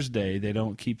Thursday, they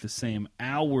don't keep the same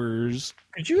hours.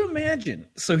 Could you imagine?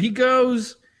 So he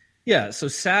goes, so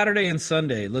Saturday and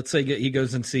Sunday, let's say he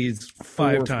goes and sees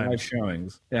 5 5 times.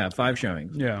 showings. Yeah, 5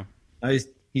 showings. Yeah. Now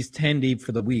he's 10 deep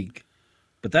for the week,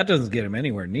 but that doesn't get him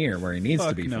anywhere near where he needs to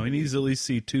Fuck be. no, for he the needs to at least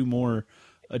see 2 more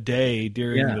a day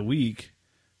during Yeah. the week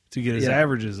to get his Yeah.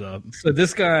 averages up. So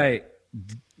this guy,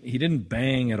 he didn't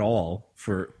bang at all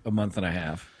for a month and a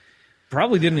half.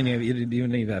 Probably he didn't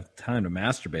even have time to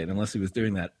masturbate unless he was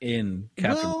doing that in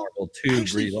Captain Well, Marvel 2,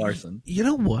 actually, Brie Larson. You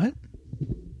know what?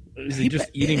 Is he just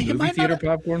eating he movie might theater not-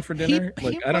 popcorn for he- dinner? he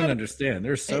I don't might- understand.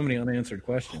 There's so many unanswered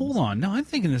questions. Hold on. No, I'm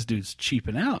thinking this dude's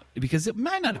cheaping out because it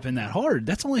might not have been that hard.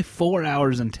 That's only 4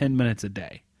 hours and 10 minutes a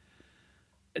day.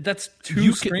 That's 2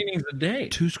 You can- screenings a day.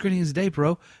 2 screenings a day,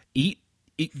 bro. Eat,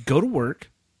 go to work,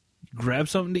 grab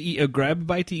something to eat, grab a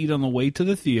bite to eat on the way to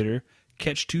the theater,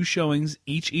 catch 2 showings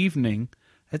each evening.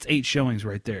 That's 8 showings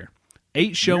right there.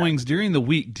 8 showings during the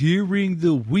week. During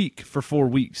the week for 4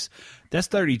 weeks. That's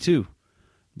 32.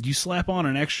 You slap on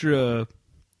an extra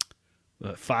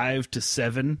 5 to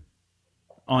 7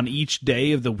 on each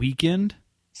day of the weekend.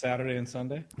 Saturday and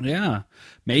Sunday? Yeah.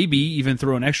 Maybe even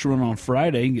throw an extra one on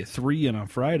Friday and get 3 in on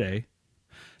Friday.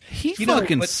 He You know,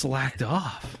 fucking but- slacked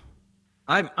off.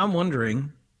 I'm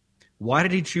wondering, why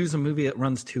did he choose a movie that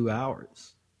runs 2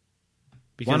 hours? Why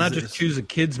Because not just it's- choose a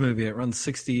kid's movie that runs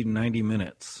 60 to 90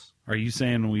 minutes? Are you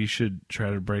saying we should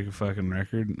try to break a fucking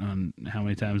record on how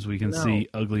many times we can No. see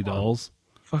ugly dolls?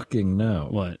 fucking no.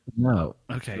 What? No.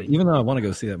 Okay. Even though I want to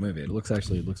go see that movie, it looks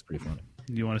pretty funny.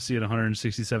 You want to see it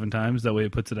 167 times? That way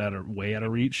it puts it way out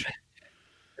of reach?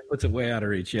 It puts it way out of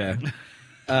reach, yeah.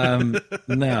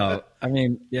 No. I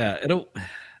mean, yeah,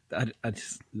 I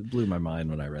just it blew my mind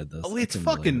when I read this. Oh, it's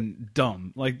fucking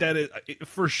dumb. Like, that is,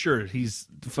 for sure, he's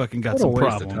fucking got What a some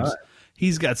waste of problems. time.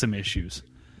 He's got some issues.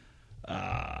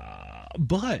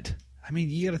 But, I mean,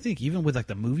 you got to think, even with like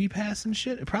the movie pass and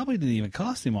shit, it probably didn't even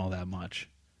cost him all that much.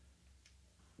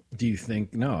 Do you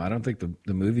think? No, I don't think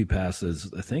the movie pass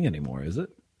is a thing anymore, is it?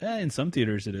 In some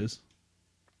theaters it is.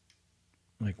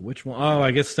 Like which one? Oh,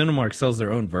 I guess Cinemark sells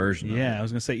their own version. Yeah, I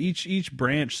was gonna say each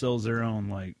branch sells their own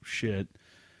like shit.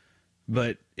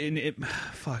 But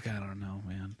fuck, I don't know,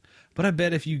 man. But I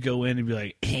bet if you go in and be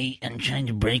like, "Hey, I'm trying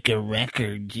to break a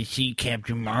record. You see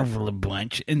Captain Marvel a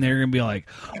bunch," and they're gonna be like,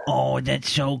 "Oh, that's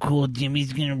so cool.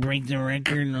 Jimmy's gonna break the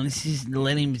record. Let's just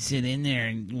let him sit in there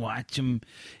and watch him,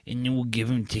 and then we'll give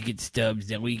him ticket stubs.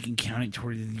 That way you can count it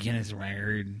towards the Guinness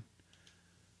record."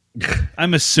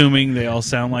 I'm assuming they all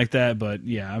sound like that, but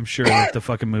yeah, I'm sure that the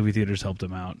fucking movie theaters helped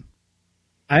him out.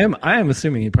 I am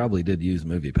assuming he probably did use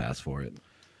Movie Pass for it.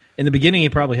 In the beginning, he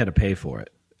probably had to pay for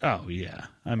it. Oh yeah,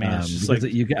 I mean, it's just like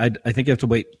I think you have to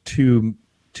wait two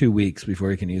weeks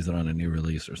before you can use it on a new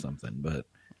release or something. But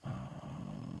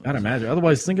I'd imagine.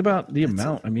 Otherwise, think about the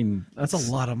amount. I mean, that's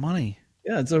a lot of money.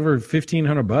 Yeah, it's over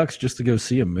 $1,500 just to go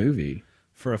see a movie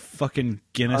for a fucking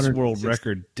Guinness World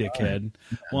Record, dickhead.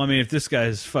 Well, I mean, if this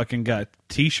guy's fucking got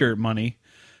T-shirt money,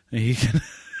 he can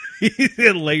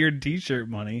layered T-shirt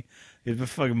money. If the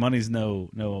fucking money's it's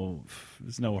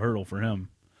no hurdle for him.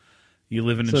 You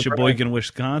living in Sheboygan,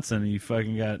 Wisconsin, and you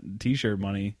fucking got T-shirt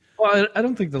money. Well, I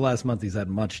don't think the last month he's had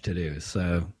much to do,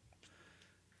 so...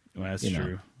 Well, that's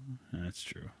true. That's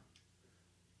true.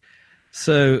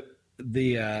 So,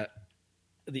 the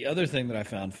other thing that I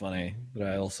found funny, that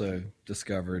I also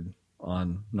discovered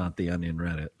on Not the Onion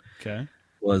Reddit,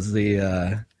 was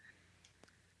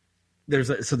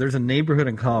there's a neighborhood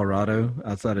in Colorado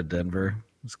outside of Denver.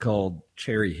 It's called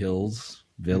Cherry Hills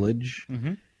Village.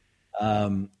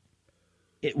 Mm-hmm.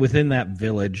 Within that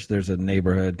village, there's a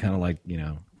neighborhood, kind of like,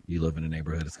 you live in a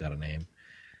neighborhood, it's got a name.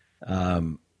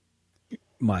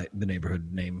 The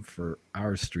neighborhood name for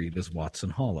our street is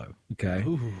Watson Hollow. Okay.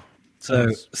 Ooh,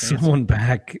 so someone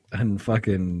back in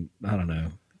fucking, I don't know,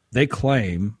 they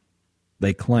claim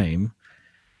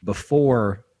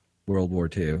before World War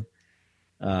II,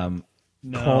 called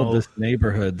this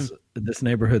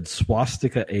neighborhood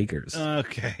Swastika Acres.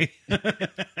 Okay.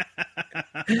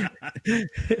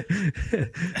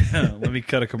 Let me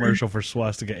cut a commercial for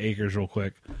Swastika Acres real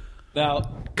quick.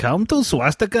 Now, come to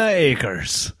Swastika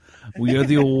Acres. We are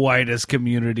the widest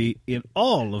community in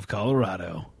all of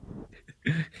Colorado.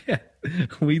 Yeah.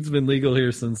 Weed's been legal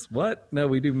here since what? No,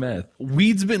 we do meth.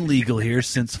 Weed's been legal here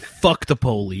since fuck the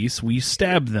police. We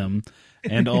stabbed them.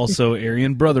 And also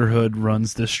Aryan Brotherhood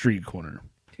runs the street corner.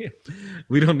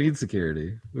 We don't need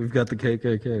security. We've got the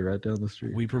KKK right down the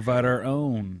street. We provide our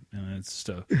own. And it's just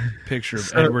a picture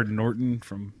of Edward Norton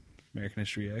from American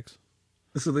History X.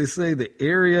 So they say the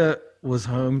area was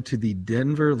home to the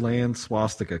Denver Land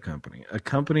Swastika Company, a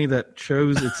company that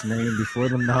chose its name before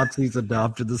the Nazis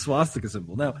adopted the swastika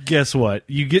symbol. Now, guess what?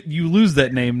 You lose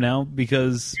that name now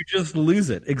because you just lose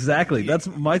it. Exactly. That's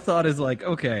my thought. Is like,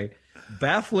 okay,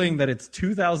 baffling that it's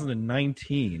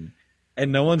 2019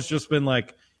 and no one's just been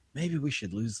like, maybe we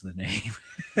should lose the name.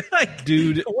 Like,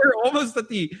 dude, we're almost at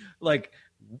the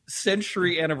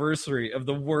century anniversary of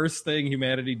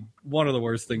one of the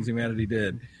worst things humanity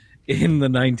did in the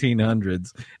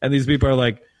 1900s, and these people are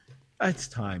like, it's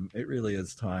time. It really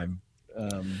is time.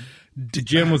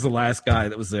 Jim was the last guy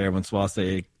that was there when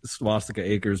Swastika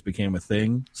Acres became a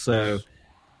thing, so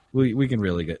we can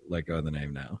really let go of the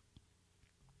name now.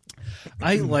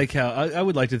 I like how I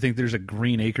would like to think there's a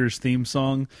Green Acres theme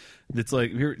song that's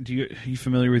like, are you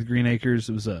familiar with Green Acres?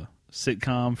 It was a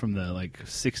sitcom from the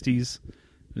 60s.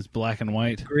 It was black and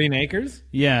white. Green Acres?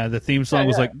 Yeah, the theme song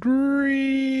was like,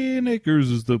 Green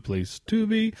Acres is the place to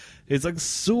be. It's like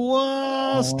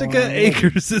Swastika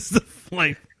Acres is the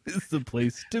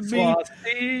place to be.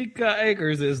 Swastika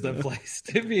Acres is the place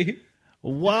to be.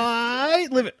 White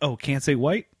living. Oh, can't say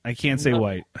white? I can't say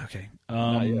white. Okay.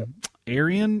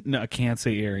 Aryan? No, I can't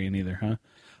say Aryan either, huh?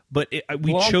 But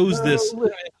we chose this.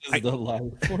 Is the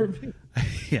life for me.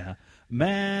 Yeah.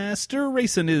 Master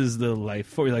racing is the life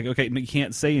for you. Like, okay, you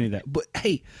can't say any of that. But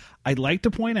hey, I'd like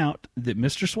to point out that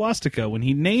Mr. Swastika, when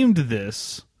he named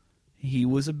this, he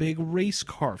was a big race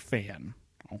car fan.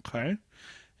 Okay?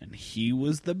 And he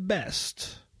was the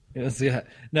best. Yes, yeah.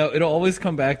 No, it'll always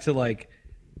come back to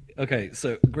okay,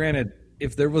 so granted,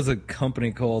 if there was a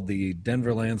company called the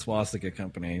Denver Land Swastika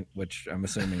Company, which I'm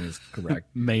assuming is correct,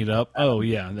 Made up. Oh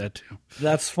yeah, that too.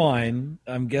 that's fine.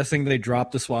 I'm guessing they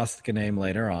dropped the swastika name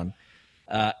later on.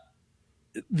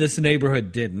 This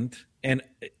neighborhood didn't, and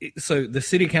so the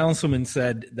city councilman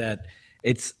said that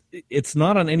it's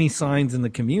not on any signs in the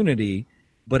community,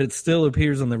 but it still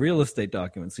appears on the real estate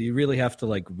document. So you really have to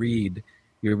like read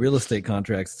your real estate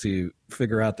contracts to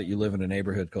figure out that you live in a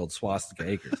neighborhood called Swastika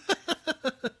Acres.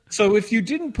 So if you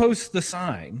didn't post the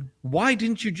sign, why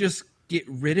didn't you just get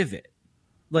rid of it?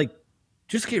 Like,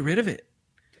 just get rid of it.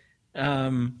 I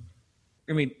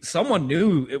mean, someone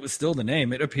knew it was still the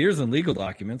name. It appears in legal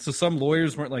documents. So some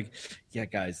lawyers weren't like, yeah,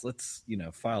 guys, let's,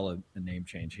 file a name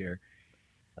change here.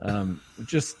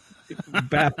 Just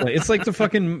baffling. It's like the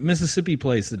fucking Mississippi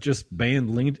place that just banned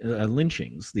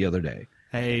lynchings the other day.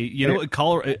 Hey,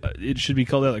 it should be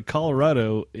called out like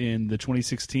Colorado in the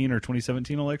 2016 or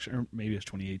 2017 election, or maybe it's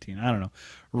 2018. I don't know.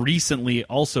 Recently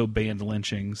also banned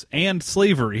lynchings and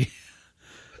slavery.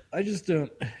 I just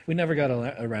don't. We never got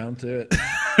around to it.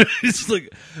 It's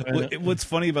like what's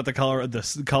funny about the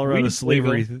Colorado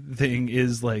slavery thing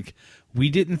is like we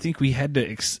didn't think we had to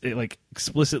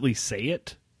explicitly say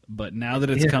it, but now that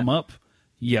it's come up,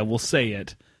 yeah, we'll say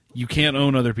it. You can't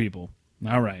own other people.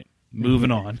 All right,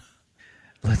 moving on.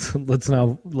 Let's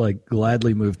now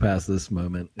gladly move past this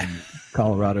moment in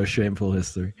Colorado's shameful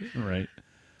history. Right.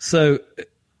 So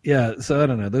I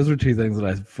don't know. Those were two things that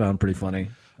I found pretty funny.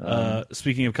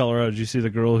 Speaking of Colorado, did you see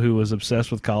the girl who was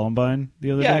obsessed with Columbine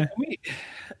the other day?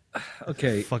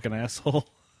 Okay. Fucking asshole.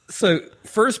 So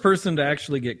first person to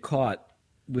actually get caught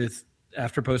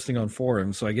after posting on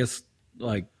forums. So I guess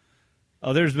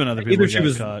there's been other people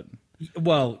who got caught.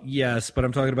 Well, yes, but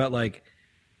I'm talking about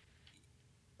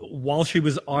while she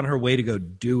was on her way to go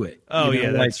do it. Oh,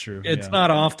 yeah, that's true. It's not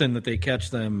often that they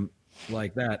catch them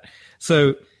like that.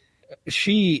 So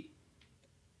she,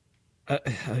 I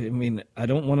mean, I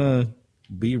don't want to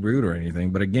be rude or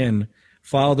anything, but again,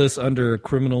 file this under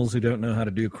criminals who don't know how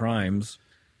to do crimes.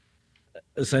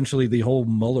 Essentially, the whole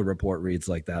Mueller report reads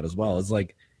like that as well. It's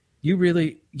like, you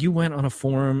went on a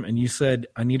forum and you said,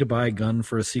 I need to buy a gun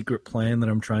for a secret plan that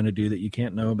I'm trying to do that you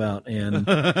can't know about. And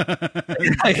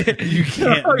you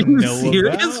can't know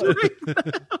about?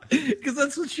 Because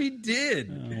that's what she did.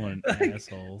 Oh, what an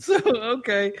asshole. So,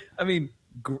 okay. I mean,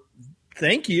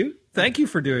 thank you. Thank you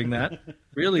for doing that.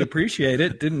 Really appreciate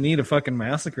it. Didn't need a fucking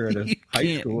massacre at a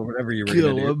high school or whatever you were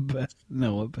going to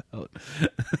know about.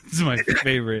 It's my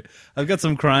favorite. I've got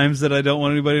some crimes that I don't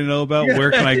want anybody to know about. Yeah. Where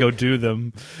can I go do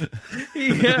them?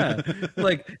 Yeah.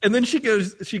 And then she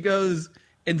goes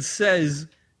and says,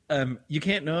 you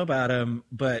can't know about them,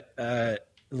 but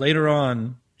later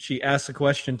on she asks a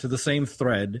question to the same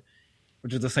thread,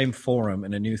 which is the same forum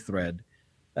in a new thread.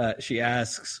 She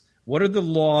asks, what are the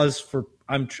laws for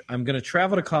I'm going to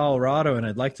travel to Colorado and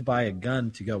I'd like to buy a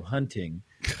gun to go hunting,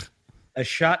 a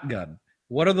shotgun.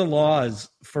 What are the laws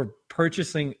for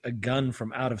purchasing a gun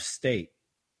from out of state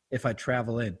if I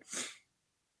travel in?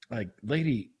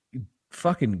 Lady,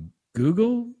 fucking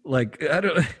Google? I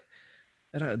don't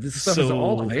this stuff is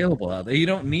all available out there. You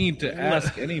don't need to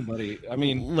ask anybody. I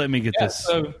mean, let me get this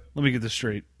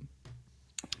straight.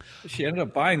 She ended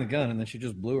up buying the gun, and then she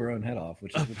just blew her own head off,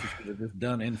 which is what she should have just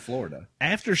done in Florida.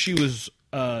 After she was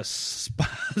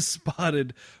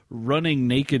spotted running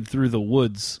naked through the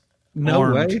woods. No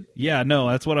armed. way? Yeah, no,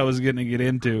 that's what I was going to get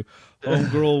into.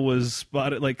 Homegirl was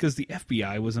spotted, because the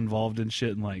FBI was involved in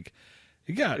shit, and,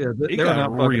 it got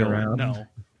not real. Around. No.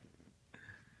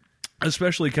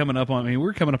 Especially coming up on,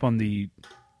 we're coming up on the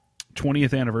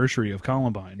 20th anniversary of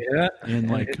Columbine. Yeah. In,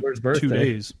 Hitler's 2 birthday.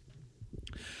 days.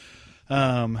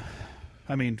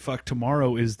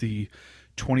 Tomorrow is the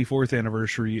 24th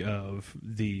anniversary of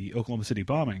the Oklahoma City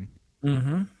bombing.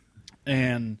 Mm-hmm.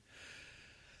 And,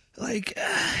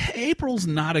 April's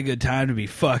not a good time to be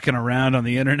fucking around on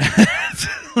the internet.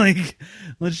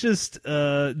 Let's just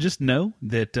know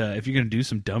that if you're going to do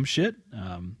some dumb shit,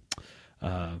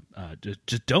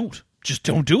 just don't. Just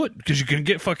don't do it because you're going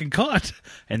to get fucking caught.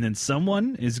 And then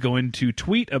someone is going to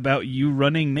tweet about you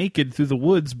running naked through the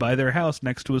woods by their house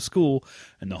next to a school,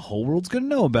 and the whole world's going to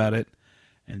know about it.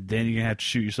 And then you're going to have to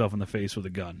shoot yourself in the face with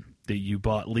a gun that you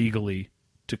bought legally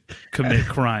to commit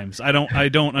crimes. I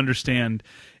don't understand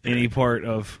any part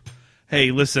of, hey,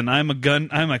 listen, I'm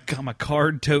a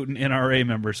card-toting NRA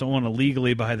member, so I want to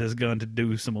legally buy this gun to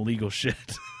do some illegal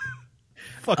shit.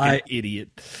 Fucking idiot.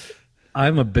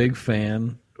 I'm a big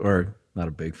fan. Or not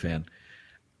a big fan.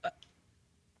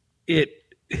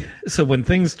 So when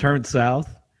things turned south,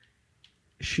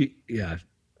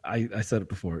 I said it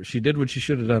before. She did what she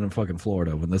should have done in fucking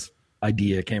Florida when this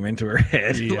idea came into her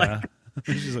head. Yeah.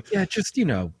 She's like, Yeah, just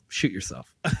shoot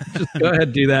yourself. Just go ahead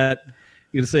and do that.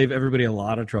 You're gonna save everybody a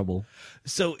lot of trouble.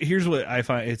 so here's what I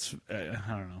find. It's I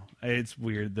don't know. It's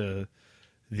weird. The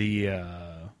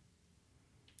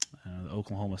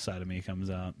Oklahoma side of me comes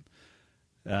out.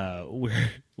 Where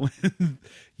when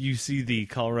you see the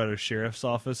Colorado sheriff's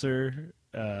officer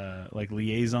like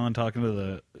liaison talking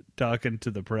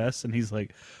to the press, and he's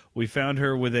like, we found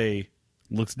her with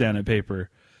looks down at paper,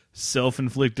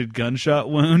 self-inflicted gunshot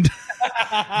wound.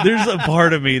 There's a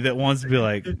part of me that wants to be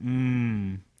like,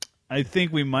 I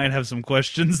think we might have some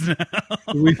questions now.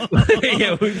 we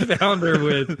found her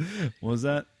with. What was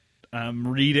that?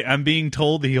 I'm being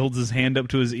told that he holds his hand up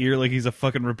to his ear like he's a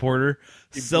fucking reporter.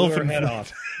 Blew her head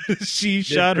off. She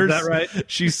shot her. Is that right?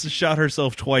 She shot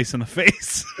herself twice in the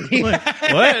face. Like,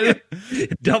 what?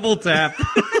 Double tap.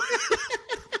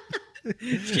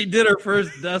 She did her first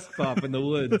dust pop in the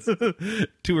woods.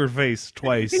 To her face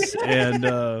twice,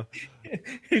 and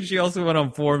she also went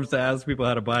on forums to ask people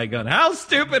how to buy a gun. How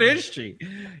stupid is she?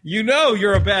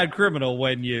 You're a bad criminal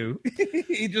when you.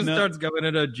 He just starts going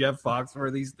into Jeff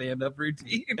Foxworthy stand-up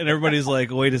routine. And everybody's like,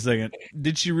 wait a second.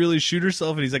 Did she really shoot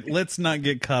herself? And he's like, let's not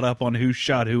get caught up on who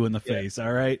shot who in the face,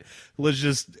 all right? Let's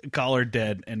just call her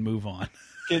dead and move on.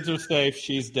 Kids are safe.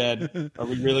 She's dead. Are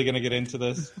we really going to get into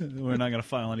this? We're not going to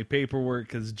file any paperwork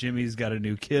because Jimmy's got a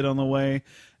new kid on the way.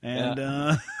 And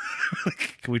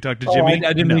can we talk to Jimmy?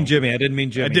 I didn't mean Jimmy. I didn't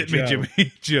mean Jimmy. I didn't mean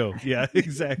Jimmy. Joe. Yeah,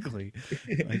 exactly.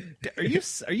 Like,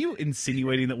 are you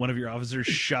insinuating that one of your officers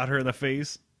shot her in the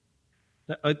face?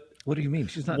 What do you mean?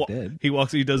 She's not dead. He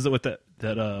does what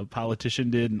that politician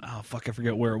did, and I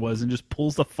forget where it was, and just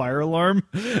pulls the fire alarm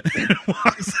and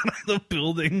walks out of the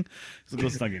building. So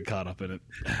let's not get caught up in it.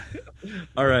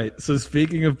 All right. So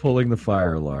speaking of pulling the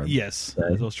fire alarm, Yes,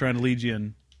 I was trying to lead you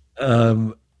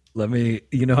in. Let me.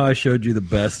 You know how I showed you the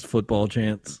best football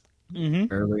chants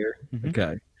earlier? Mm-hmm.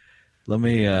 Okay. Let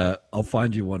me. I'll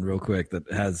find you one real quick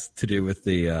that has to do with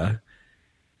the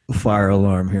fire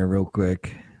alarm here, real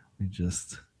quick. Let me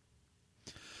just.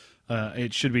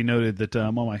 It should be noted that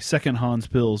I'm on my second Hans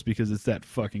Pills because it's that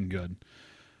fucking good.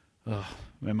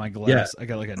 And my glass, I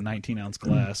got like a 19-ounce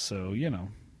glass, so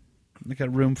I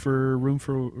got room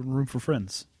for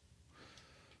friends.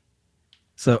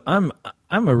 So I'm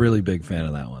a really big fan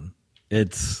of that one.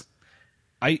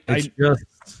 I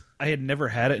had never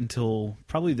had it until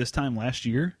probably this time last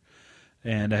year,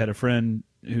 and I had a friend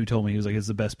who told me, he was like, it's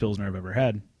the best Pilsner I've ever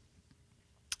had.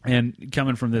 And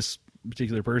coming from this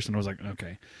particular person, I was like,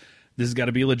 okay, this has got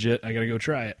to be legit. I got to go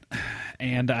try it.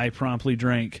 And I promptly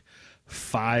drank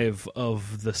 5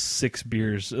 of the 6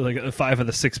 beers, like 5 of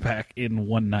the 6-pack in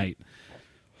one night.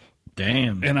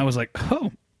 Damn. And I was like,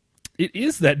 oh, it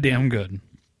is that damn good.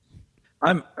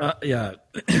 I'm yeah.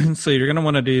 So you're gonna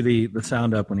want to do the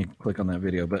sound up when you click on that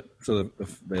video, but so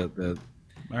the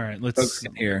all right, folks let's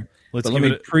can hear. let's But let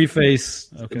me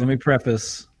preface. Okay. Let me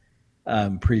preface.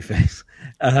 Preface.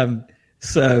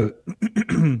 So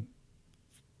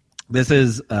this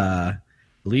is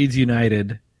Leeds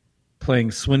United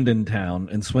playing Swindon Town,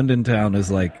 and Swindon Town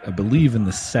is like, I believe, in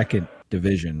the 2nd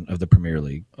division of the Premier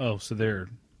League. Oh, so they're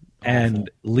awful. And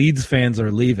Leeds fans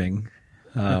are leaving,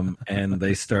 and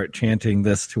they start chanting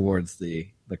this towards the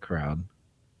crowd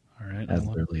all right, as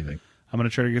they're leaving. I'm going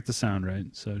to try to get the sound right,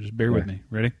 so just bear with me.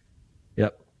 Ready?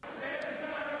 Yep.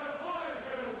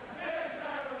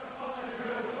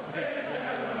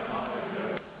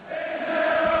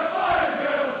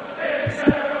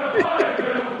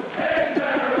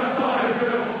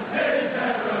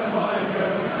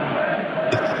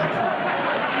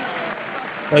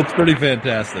 That's pretty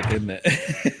fantastic, isn't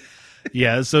it?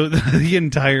 Yeah, so the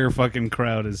entire fucking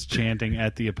crowd is chanting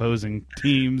at the opposing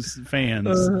team's fans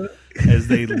as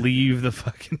they leave the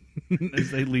fucking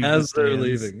as they're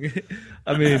leaving.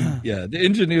 I mean, yeah, the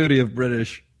ingenuity of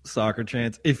British soccer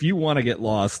chants. If you want to get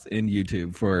lost in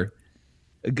YouTube for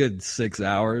a good 6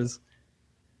 hours,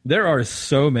 there are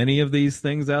so many of these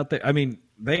things out there. I mean,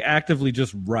 they actively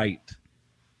just write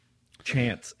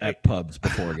chants at pubs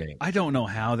before games. I don't know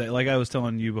how that, like I was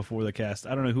telling you before the cast,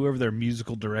 I don't know, whoever their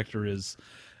musical director is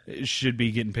should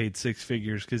be getting paid 6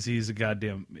 figures because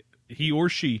he or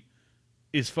she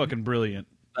is fucking brilliant.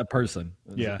 That person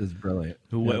is brilliant.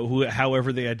 Who,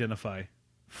 however they identify,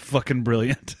 fucking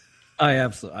brilliant. I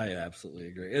absolutely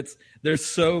agree. There's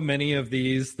so many of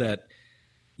these that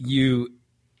you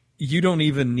don't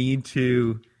even need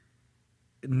to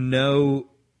know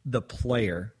the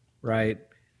player, right?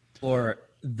 Or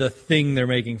the thing they're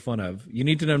making fun of. You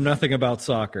need to know nothing about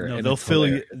soccer. No, they'll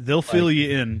fill you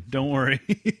in. Don't worry.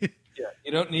 Yeah,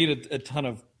 you don't need a ton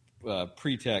of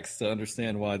pretext to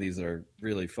understand why these are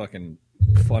really fucking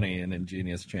funny and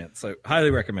ingenious chants. So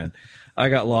highly recommend. I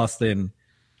got lost in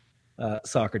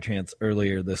soccer chants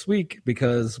earlier this week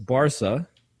because Barca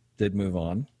did move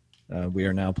on. We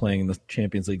are now playing the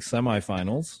Champions League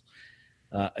semifinals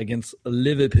against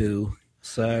Liverpool.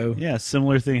 So yeah,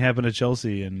 similar thing happened to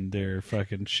Chelsea and their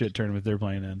fucking shit tournament they're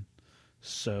playing in.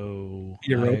 So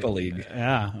Europa League.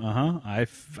 Yeah,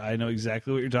 I know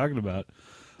exactly what you're talking about.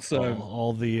 So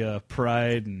all the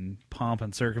pride and pomp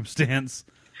and circumstance.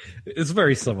 It's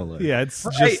very similar. Yeah, it's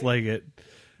just like it.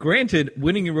 Granted,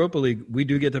 winning Europa League, we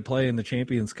do get to play in the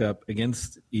Champions Cup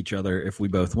against each other if we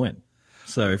both win.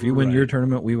 So if you win your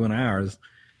tournament, we win ours.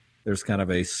 There's kind of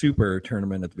a super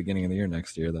tournament at the beginning of the year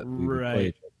next year that we would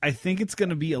play. I think it's going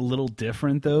to be a little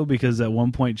different though, because at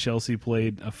one point Chelsea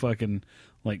played a fucking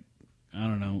I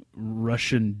don't know,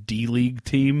 Russian D-League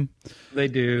team. They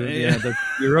do. Yeah, the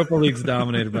Europa League's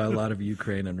dominated by a lot of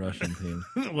Ukraine and Russian teams.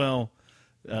 Well,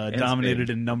 dominated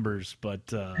in numbers,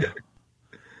 but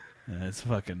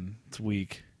it's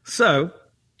weak. So,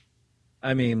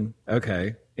 I mean,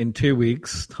 okay, in 2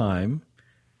 weeks' time,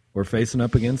 we're facing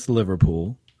up against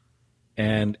Liverpool,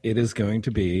 and it is going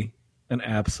to be an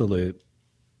absolute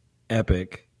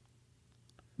epic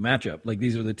matchup. Like,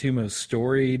 these are the two most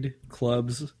storied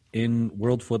clubs in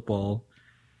world football.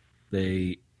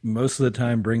 They most of the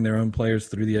time bring their own players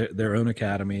through their own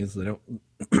academies. They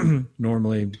don't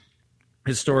normally,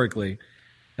 historically,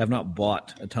 have not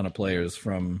bought a ton of players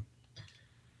from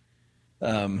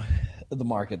the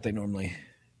market. They normally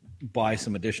buy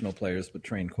some additional players, but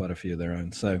train quite a few of their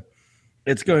own. So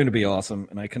it's going to be awesome,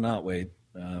 and I cannot wait.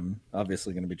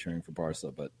 Obviously going to be cheering for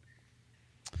Barca, but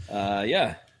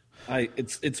yeah,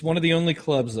 it's one of the only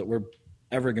clubs that we're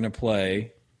ever going to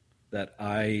play that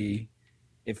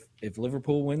if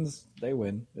Liverpool wins, they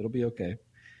win. It'll be okay.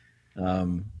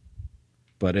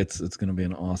 But it's going to be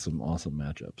an awesome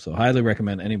matchup. So highly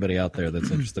recommend anybody out there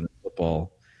that's interested in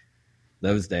football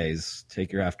those days,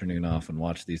 take your afternoon off and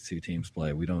watch these two teams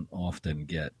play. We don't often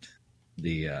get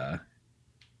the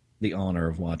honor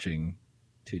of watching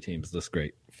two teams this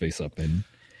great face up in.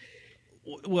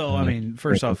 Well, I mean,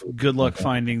 first off, good luck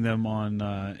finding them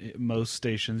on most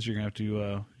stations. You're gonna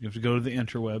you have to go to the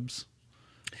interwebs.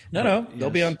 No, they'll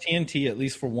be on TNT at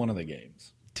least for one of the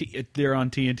games. They're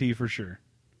on TNT for sure.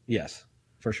 Yes,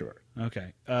 for sure.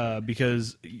 Okay,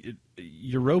 because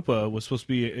Europa was supposed to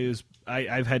be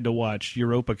I've had to watch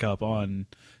Europa Cup on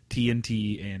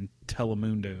TNT and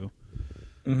Telemundo.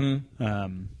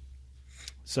 Mm-hmm.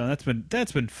 So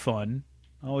that's been fun.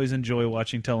 I always enjoy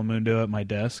watching Telemundo at my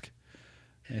desk.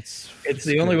 It's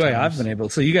the only way I've been able.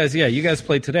 So you guys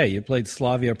played today. You played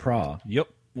Slavia Prague. Yep,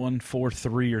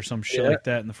 1-4-3 or some shit like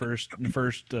that in the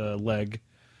first leg,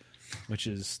 which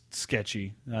is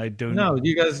sketchy. I don't. No,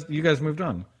 you guys moved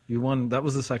on. You won. That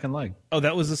was the second leg. Oh,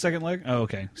 that was the second leg. Oh,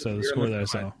 okay. So the score that I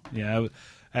saw. Yeah,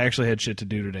 I actually had shit to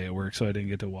do today at work, so I didn't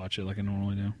get to watch it like I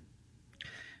normally do.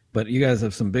 But you guys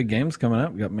have some big games coming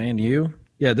up. We got Man U.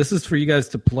 Yeah, this is for you guys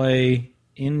to play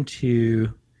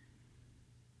into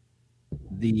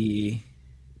the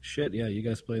shit. Yeah, you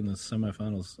guys play in the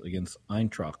semifinals against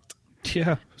Eintracht.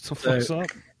 Yeah, so fucks up.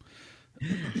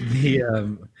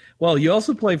 Well, you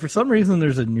also play, for some reason,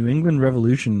 there's a New England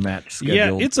Revolution match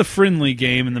scheduled. Yeah, it's a friendly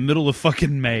game in the middle of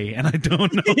fucking May, and I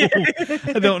don't know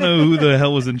who the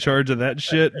hell was in charge of that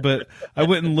shit, but I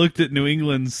went and looked at New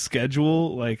England's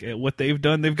schedule, like at what they've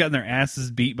done. They've gotten their asses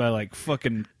beat by like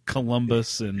fucking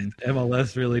Columbus and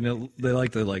MLS. Really, they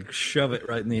like to like shove it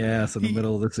right in the ass in the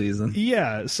middle of the season.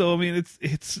 Yeah, so I mean,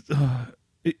 it's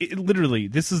literally,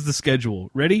 this is the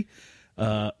schedule. Ready?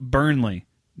 Burnley,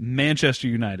 Manchester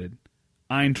United,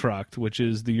 Eintracht, which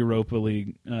is the Europa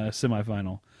League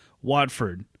semifinal,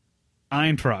 Watford,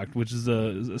 Eintracht, which is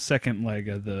the second leg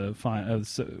of the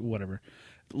whatever,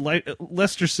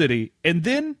 Leicester City, and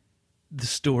then the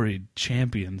storied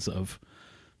champions of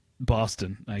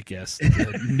Boston, I guess,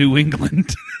 New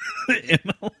England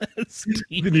MLS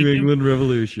team. The New England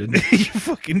Revolution. Are you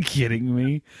fucking kidding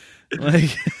me?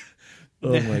 Like,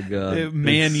 oh my god,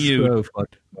 Man U, so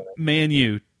Man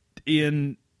U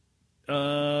in.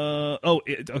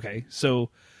 Okay. So,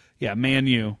 yeah, Man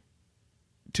U.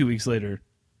 2 weeks later,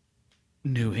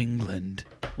 New England.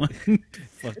 What the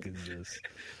fuck is this?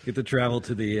 Get to travel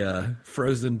to the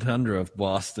frozen tundra of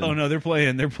Boston. Oh no, they're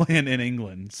playing in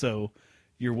England. So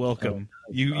you're welcome.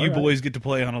 You boys get to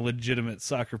play on a legitimate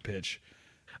soccer pitch.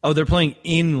 Oh, they're playing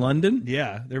in London?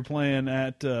 Yeah, they're playing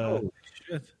at. Oh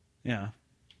shit! Yeah.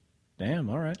 Damn.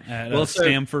 All right. At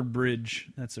Stamford Bridge.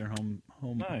 That's their home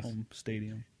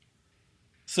stadium.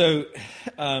 So,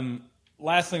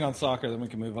 last thing on soccer, then we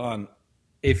can move on.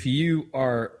 If you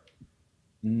are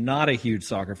not a huge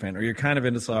soccer fan, or you're kind of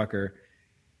into soccer,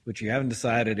 but you haven't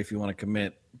decided if you want to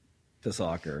commit to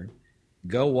soccer,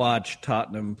 go watch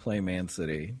Tottenham play Man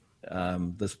City.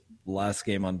 This last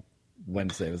game on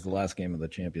Wednesday was the last game of the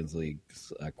Champions League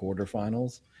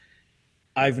quarterfinals.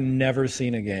 I've never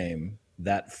seen a game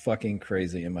that fucking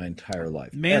crazy in my entire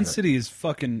life. Man City is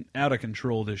fucking out of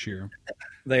control this year.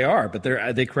 They are, but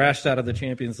they crashed out of the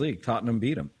Champions League. Tottenham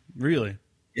beat them. Really?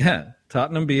 Yeah,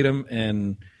 Tottenham beat them,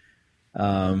 and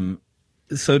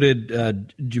so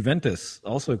did Juventus.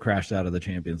 Also crashed out of the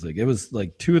Champions League. It was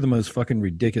like two of the most fucking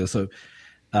ridiculous. So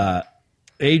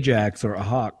Ajax or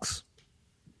Hawks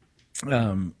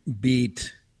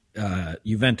beat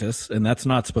Juventus, and that's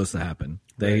not supposed to happen.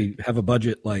 They have a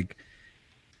budget like,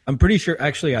 I'm pretty sure.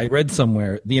 Actually, I read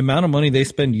somewhere the amount of money they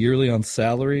spend yearly on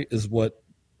salary is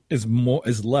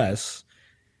less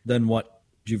than what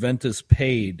Juventus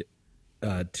paid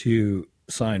to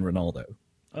sign Ronaldo.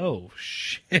 Oh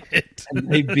shit! And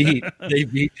they beat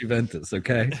Juventus.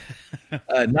 Okay,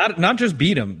 not just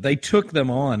beat them, they took them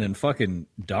on and fucking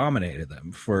dominated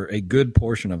them for a good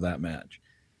portion of that match.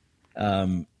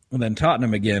 And then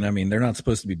Tottenham again. I mean, they're not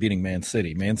supposed to be beating Man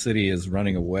City. Man City is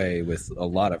running away with a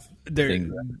lot of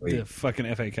things. The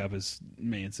fucking FA Cup is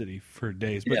Man City for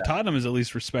days, but Yeah. Tottenham is at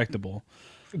least respectable.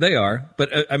 They are,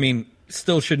 but I mean,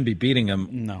 still shouldn't be beating them.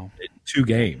 No, In 2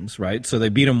 games, right? So they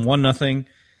beat them 1-0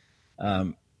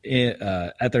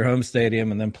 at their home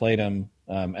stadium, and then played them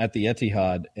at the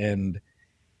Etihad and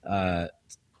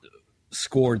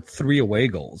scored 3 away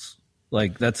goals.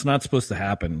 Like, that's not supposed to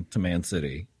happen to Man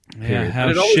City. yeah. Period. How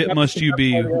But it always shit happens must to you Pep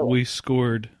be? Guardiola. We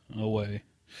scored away.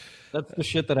 That's the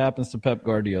shit that happens to Pep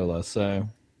Guardiola. So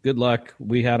good luck.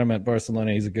 We had him at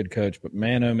Barcelona. He's a good coach, but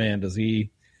man, oh man, does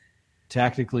he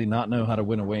tactically not know how to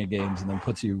win away games, and then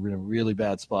puts you in a really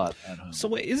bad spot at home. So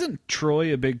wait, isn't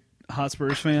Troy a big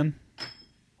Hotspurs fan?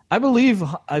 I believe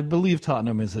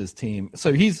Tottenham is his team.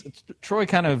 So Troy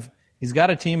he's got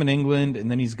a team in England,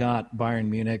 and then he's got Bayern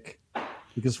Munich,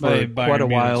 because for Bayern quite a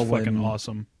while Munich's fucking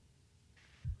awesome.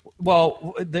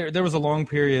 Well, there was a long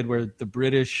period where the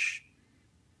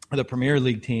Premier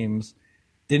League teams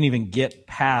didn't even get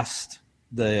past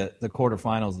the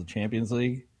quarterfinals of the Champions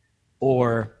League,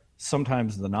 or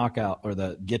sometimes the knockout or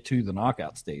get to the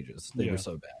knockout stages. They were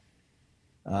so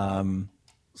bad.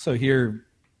 So here,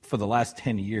 for the last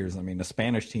 10 years, I mean, the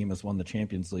Spanish team has won the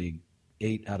Champions League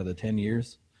 8 out of the 10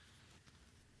 years.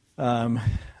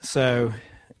 So,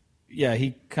 yeah,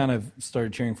 he kind of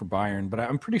started cheering for Bayern, but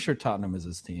I'm pretty sure Tottenham is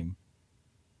his team.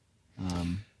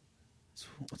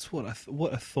 That's what I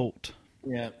thought.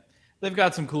 Yeah, they've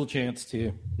got some cool chants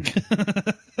too.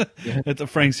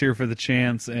 Frank's here for the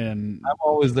chance, and I'm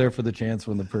always there for the chance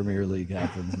when the Premier League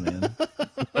happens, man.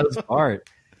 It's the best part.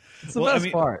 It's the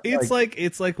best part.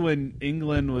 It's like when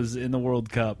England was in the World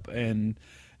Cup and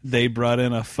they brought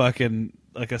in a fucking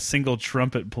like a single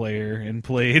trumpet player and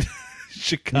played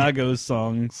Chicago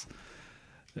songs.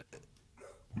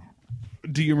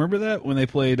 Do you remember that when they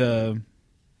played?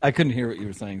 I couldn't hear what you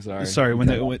were saying. Sorry, when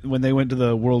they went to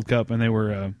the World Cup and they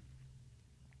were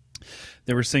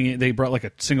singing. They brought like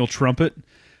a single trumpet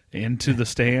into the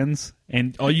stands,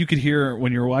 and all you could hear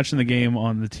when you were watching the game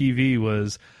on the TV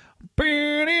was,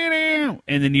 and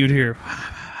then you'd hear,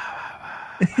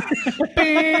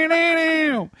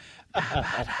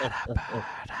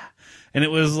 and it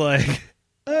was like,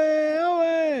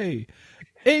 away.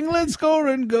 England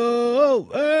scoring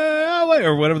goal, away,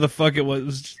 or whatever the fuck it was. It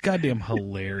was just goddamn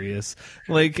hilarious.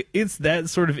 Like, it's that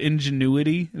sort of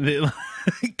ingenuity that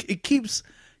like, it keeps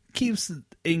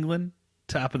England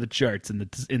top of the charts in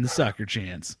the soccer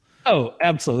chants. Oh,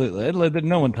 absolutely.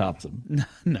 No one tops them.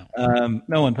 No.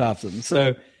 No one tops them.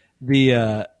 So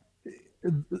the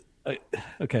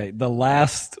the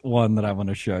last one that I want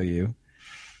to show you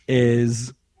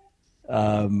is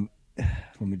let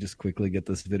me just quickly get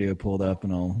this video pulled up,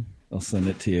 and I'll send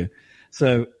it to you.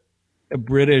 So a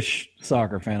British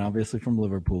soccer fan, obviously from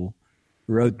Liverpool,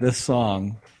 wrote this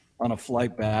song on a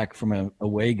flight back from an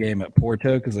away game at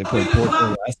Porto, because they played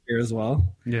Porto last year as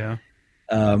well. Yeah.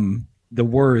 The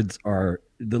lyrics are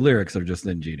just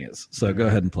ingenious. So go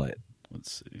ahead and play it.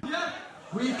 Let's see.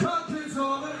 We countries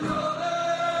all in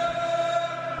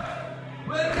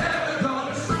we're never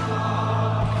gonna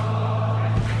stop.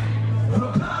 The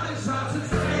party starts to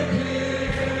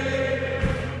drinking.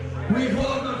 We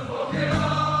won the fucking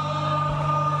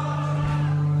off.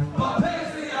 But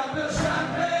paisley up the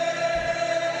champagne.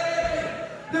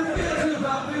 The fields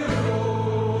about the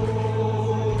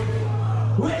road.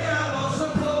 We are all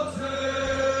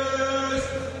supporters.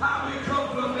 And we come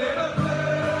from Liverpool.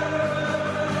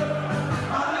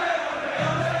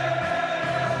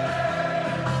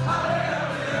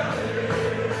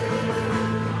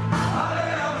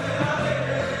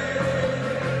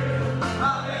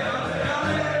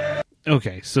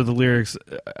 Okay, so the lyrics,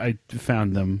 I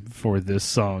found them for this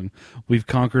song. We've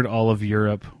conquered all of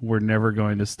Europe. We're never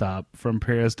going to stop. From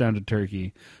Paris down to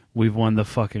Turkey, we've won the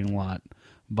fucking lot.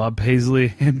 Bob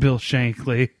Paisley and Bill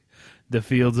Shankly, the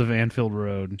fields of Anfield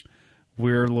Road.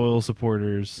 We're loyal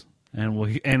supporters, and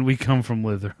we come from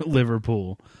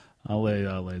Liverpool. Allez,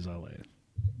 allez, allez.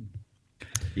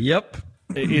 Yep.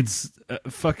 It's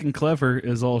fucking clever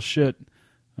as all shit.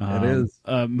 It is.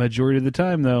 Majority of the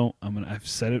time, though, I've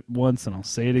said it once and I'll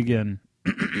say it again.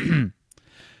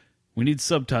 We need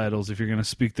subtitles if you're going to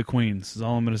speak the Queens, is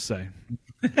all I'm going to say.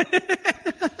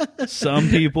 Some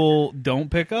people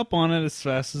don't pick up on it as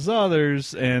fast as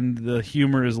others, and the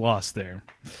humor is lost there.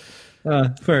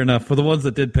 Fair enough. For the ones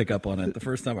that did pick up on it, the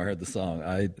first time I heard the song,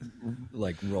 I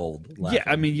rolled laughing.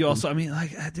 Yeah, I mean,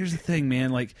 there's the thing,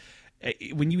 man, like,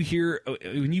 when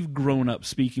you've grown up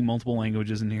speaking multiple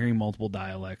languages and hearing multiple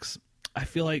dialects, I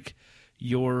feel like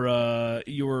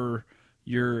your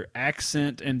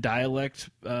accent and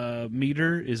dialect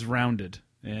meter is rounded,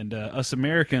 and us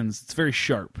Americans, it's very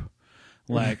sharp.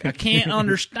 Like, I can't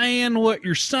understand what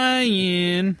you're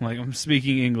saying. Like, I'm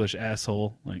speaking English,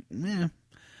 asshole. Like, it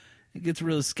gets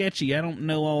really sketchy. I don't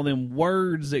know all them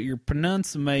words that you're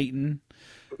pronunciating.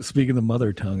 Speaking the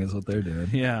mother tongue is what they're doing.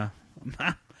 Yeah.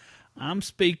 I'm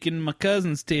speaking my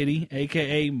cousin's titty,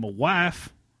 a.k.a. my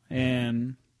wife,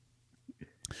 and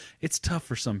it's tough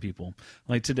for some people.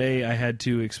 Like today, I had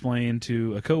to explain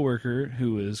to a coworker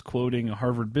who was quoting a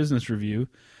Harvard Business Review,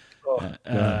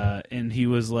 and he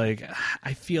was like,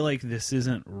 I feel like this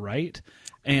isn't right.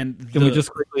 And Can we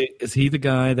just quickly, is he the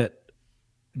guy that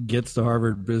gets the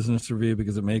Harvard Business Review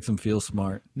because it makes him feel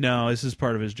smart? No, this is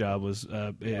part of his job. It was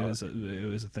a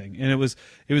thing, and it was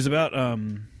about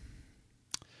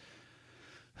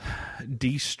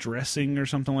de-stressing or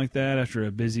something like that after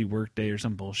a busy work day or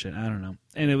some bullshit. I don't know.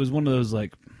 And it was one of those,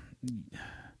 like,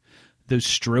 those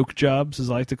stroke jobs,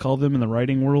 as I like to call them in the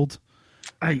writing world.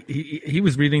 He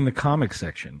was reading the comic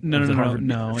section. No.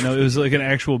 It was like an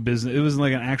actual business. It was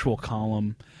like an actual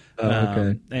column.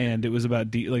 Okay. And it was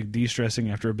about de-stressing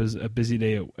after a busy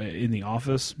day in the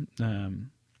office.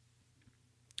 And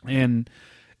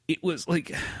it was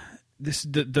like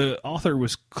the author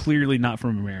was clearly not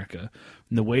from America.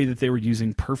 And the way that they were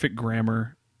using perfect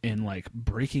grammar and like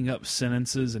breaking up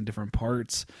sentences in different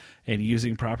parts and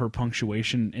using proper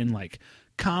punctuation and like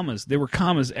commas. There were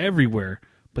commas everywhere,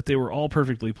 but they were all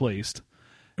perfectly placed.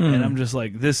 And I'm just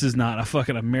like, this is not a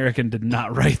fucking American did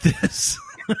not write this.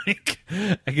 Like,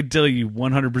 I can tell you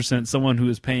 100% someone who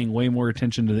is paying way more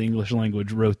attention to the English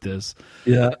language wrote this.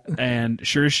 Yeah. And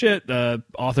sure as shit, the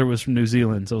author was from New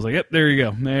Zealand. So I was like, yep, there you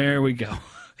go. There we go.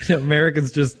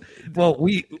 Americans just, well,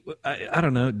 I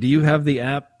don't know. Do you have the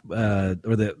app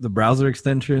or the browser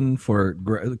extension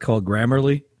called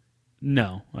Grammarly?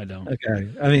 No, I don't. Okay.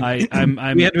 I mean,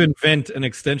 we had to invent an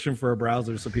extension for a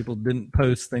browser so people didn't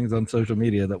post things on social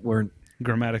media that weren't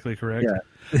grammatically correct.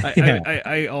 Yeah.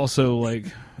 I also like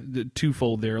the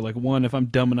twofold there. Like, one, if I'm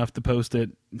dumb enough to post it,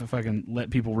 if I can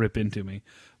let people rip into me.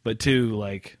 But two,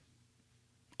 like,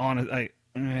 I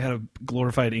had a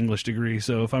glorified English degree,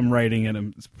 so if I'm writing it,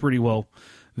 it's pretty well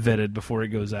vetted before it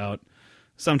goes out.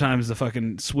 Sometimes the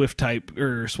fucking swipe type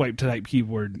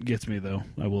keyboard gets me, though,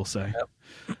 I will say. Yep.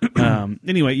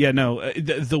 Anyway, yeah, no,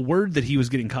 the word that he was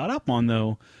getting caught up on,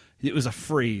 though, it was a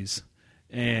phrase,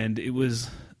 and it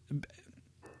was,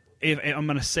 if I'm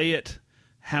going to say it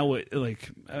how it,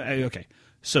 like, okay,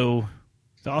 so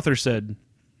the author said,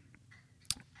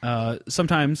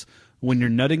 sometimes when you're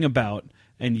nutting about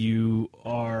and you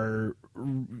are,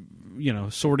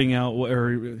 sorting out,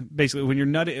 or basically when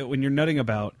you're nutting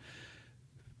about,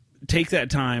 take that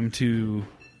time to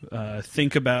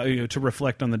think about, to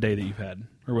reflect on the day that you've had,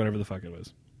 or whatever the fuck it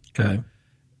was. Okay.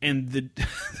 And the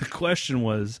question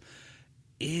was,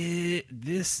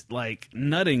 this, like,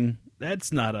 nutting,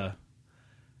 that's a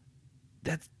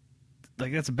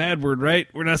bad word, right?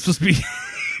 We're not supposed to be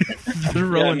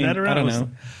throwing that around. I don't know.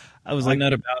 I was like,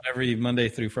 nut about every Monday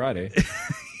through Friday.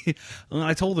 Well,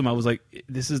 I told him, I was like,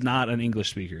 this is not an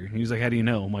English speaker. And he was like, how do you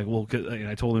know? I'm like, well, and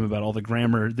I told him about all the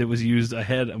grammar that was used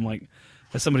ahead. I'm like,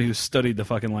 that's somebody who studied the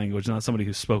fucking language, not somebody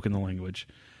who's spoken the language.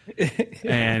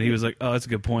 And he was like, oh, that's a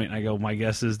good point. I go, my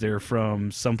guess is they're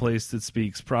from someplace that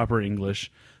speaks proper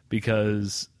English,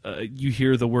 because you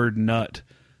hear the word nut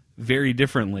very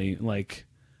differently. Like,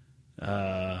 you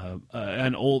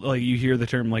hear the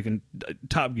term like in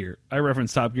Top Gear. I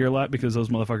reference Top Gear a lot because those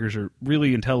motherfuckers are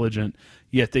really intelligent,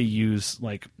 yet they use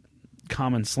like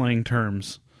common slang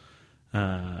terms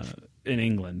in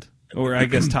England, or I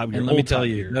guess Top Gear. And let me tell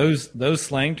you, those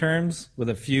slang terms with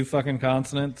a few fucking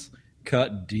consonants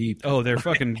cut deep. Oh, they're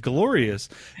fucking glorious.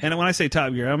 And when I say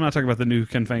Top Gear, I'm not talking about the new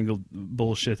confangled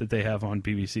bullshit that they have on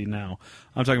BBC now.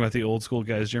 I'm talking about the old school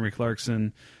guys, Jeremy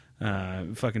Clarkson,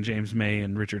 fucking James May,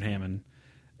 and Richard Hammond.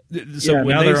 So Yeah,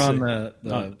 when now they they're say- on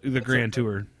the Grand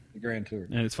Tour, the Grand Tour.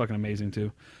 and it's fucking amazing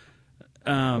too.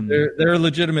 They're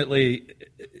legitimately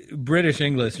British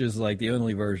English is like the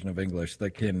only version of English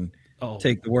that can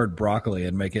take the word broccoli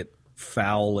and make it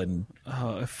foul and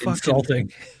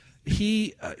insulting.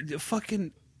 He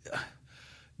fucking.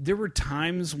 There were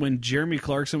times when Jeremy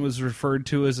Clarkson was referred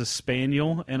to as a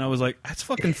spaniel, and I was like, "That's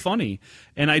fucking funny,"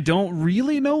 and I don't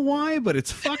really know why, but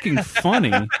it's fucking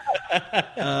funny.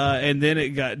 And then it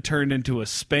got turned into a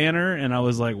spanner, and I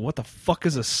was like, "What the fuck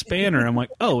is a spanner?" I'm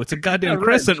like, "Oh, it's a goddamn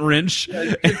crescent wrench,"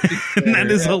 and that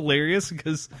is hilarious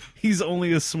because he's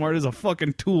only as smart as a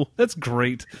fucking tool. That's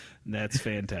great. That's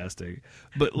fantastic.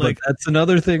 But like, that's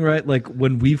another thing, right? Like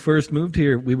when we first moved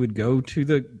here, we would go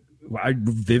to I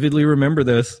vividly remember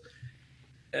this.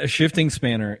 A shifting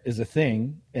spanner is a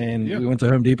thing, and we went to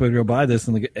Home Depot to go buy this,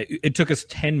 and it took us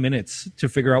 10 minutes to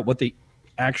figure out what the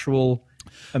actual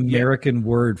American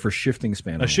word for shifting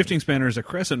spanner. A shifting spanner is a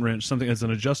crescent wrench, something that's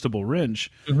an adjustable wrench,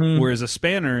 whereas a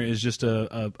spanner is just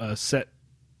a set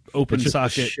open It's just a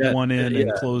socket, shed, one in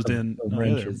and closed of in.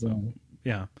 wrenches.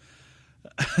 Yeah.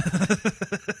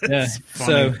 Yeah. funny.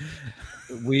 So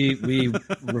we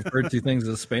referred to things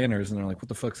as spanners, and they're like, "What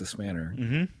the fuck's a spanner?"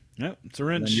 Yep, it's a And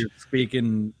wrench. you're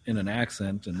speaking in an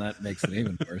accent, and that makes it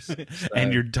even worse. So,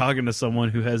 And you're talking to someone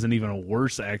who has an even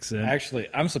worse accent. actually,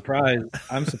 I'm surprised.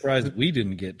 I'm surprised we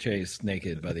didn't get chased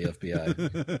naked by the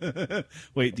FBI.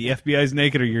 Wait, the FBI's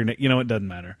naked or you're you know, it doesn't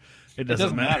matter. It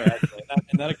doesn't matter. Actually.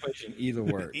 In that equation, either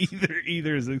works.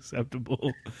 Either is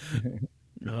acceptable.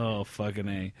 Oh, fucking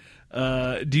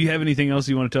A. Do you have anything else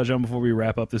you want to touch on before we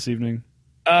wrap up this evening?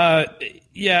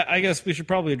 Yeah, I guess we should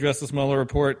probably address this Mueller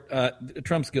report.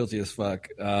 Trump's guilty as fuck.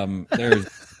 There's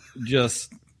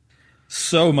just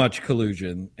so much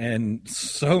collusion and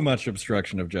so much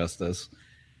obstruction of justice.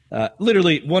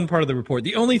 Literally, one part of the report.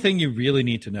 The only thing you really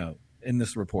need to know in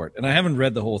this report, and I haven't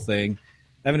read the whole thing.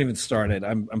 I haven't even started.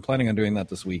 I'm planning on doing that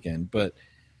this weekend, but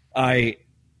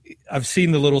I've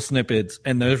seen the little snippets,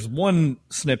 and there's one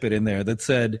snippet in there that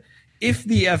said, if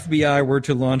the FBI were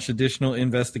to launch additional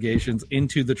investigations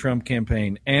into the Trump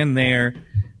campaign and their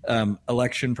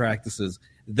election practices,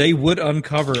 they would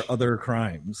uncover other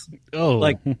crimes. Oh,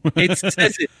 Like, it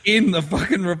says it in the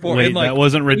fucking report. wait, And, like, that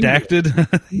wasn't redacted?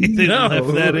 They No.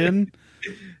 left that in?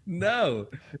 No.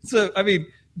 So, I mean,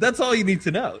 that's all you need to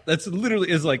know. That's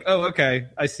literally is like, oh, okay,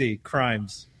 I see.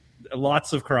 Crimes.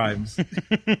 Lots of crimes.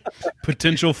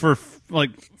 Potential for,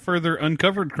 like, further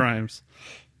uncovered crimes.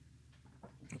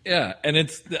 Yeah, and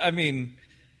it's not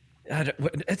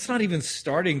even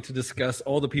starting to discuss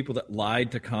all the people that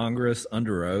lied to Congress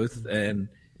under oath, and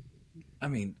I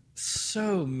mean,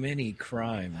 so many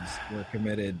crimes were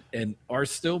committed and are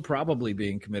still probably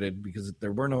being committed because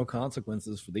there were no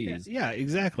consequences for these. Yeah,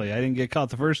 exactly. I didn't get caught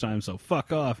the first time, so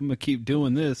fuck off. I'm gonna keep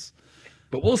doing this.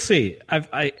 But we'll see.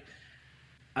 I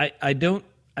don't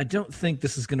think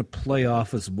this is going to play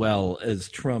off as well as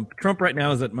Trump. Trump right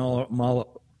now is at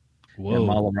Mar-a-Lago.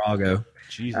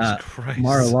 Jesus Christ.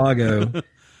 Mar-a-Lago,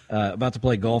 about to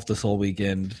play golf this whole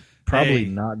weekend. Probably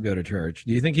Hey. not go to church.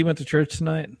 Do you think he went to church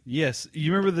tonight? Yes,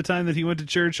 you remember the time that he went to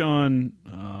church on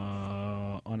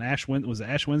Ash Wednesday? Was it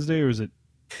Ash Wednesday or was it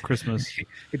Christmas? He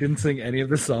didn't sing any of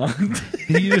the songs.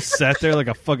 He just sat there like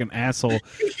a fucking asshole.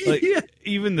 Like Yeah.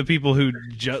 even the people who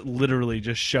literally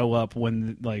just show up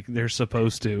when like they're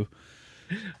supposed to,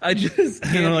 I just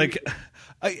and can't. like,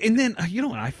 and then you know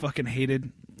what I fucking hated?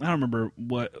 I don't remember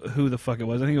who the fuck it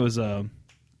was. I think it was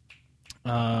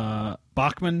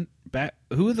Bachman.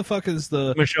 Who the fuck is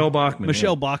the Michelle Bachmann.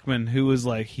 Michelle Bachmann, who was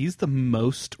like, he's the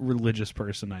most religious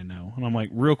person I know. And I'm like,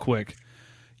 real quick,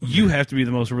 you have to be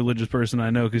the most religious person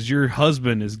I know because your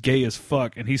husband is gay as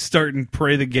fuck and he's starting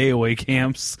Pray the Gay Away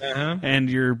camps. Uh-huh. And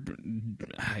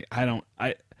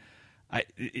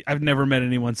I've never met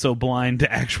anyone so blind to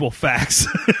actual facts.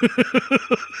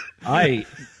 I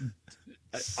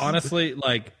honestly,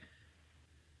 like,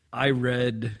 I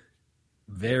read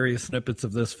various snippets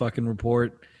of this fucking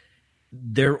report.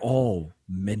 They're all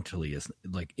mentally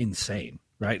like insane,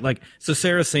 right? Like, so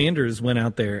Sarah Sanders went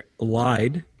out there,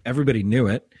 lied, everybody knew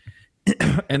it,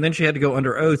 and then she had to go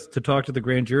under oath to talk to the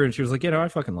grand jury, and she was like, "Yeah, no, I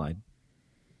fucking lied."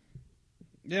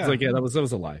 Yeah. It's like, "Yeah, that was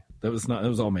a lie. That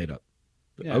was all made up."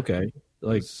 Yeah. Okay,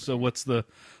 like, So what's the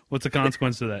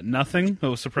consequence to that? Nothing?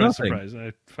 Oh, surprise, Nothing. surprise.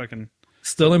 I fucking...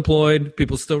 still employed.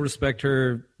 People still respect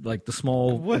her. Like the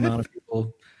small What? amount of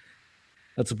people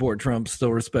that support Trump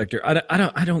still respect her.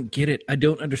 I don't get it. I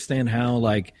don't understand how.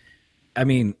 Like, I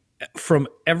mean, from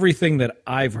everything that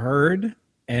I've heard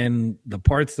and the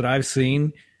parts that I've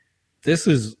seen, this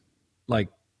is like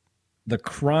the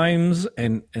crimes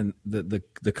and the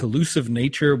collusive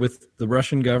nature with the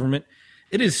Russian government.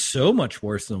 It is so much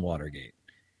worse than Watergate.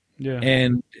 Yeah.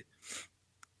 And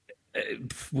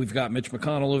we've got Mitch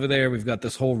McConnell over there. We've got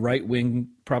this whole right-wing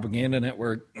propaganda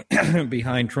network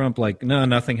behind Trump. Like, no,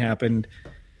 nothing happened.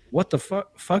 What the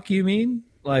fuck you mean?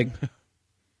 Like,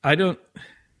 you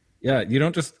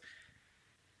don't just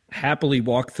happily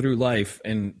walk through life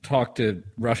and talk to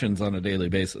Russians on a daily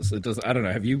basis. It does. I don't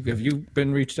know. Have you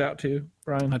been reached out to,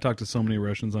 Brian? I talk to so many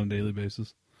Russians on a daily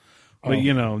basis. But,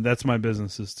 that's my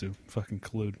business is to fucking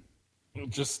collude.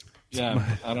 Just,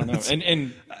 yeah, I don't know.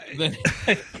 And then...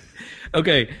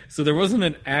 Okay, so there wasn't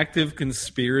an active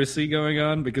conspiracy going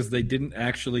on because they didn't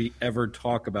actually ever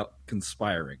talk about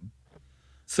conspiring.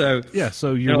 So yeah,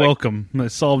 so you're welcome. I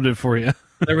solved it for you.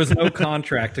 There was no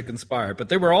contract to conspire, but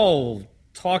they were all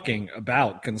talking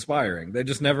about conspiring. They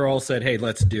just never all said, "Hey,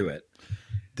 let's do it."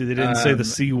 They didn't say the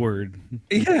C word.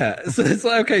 Yeah, so it's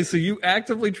like, okay, so you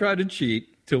actively tried to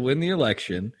cheat to win the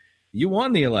election. You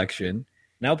won the election.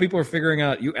 Now people are figuring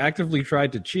out you actively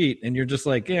tried to cheat, and you're just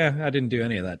like, yeah, I didn't do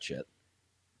any of that shit.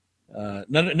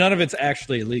 None of it's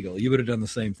actually illegal. You would have done the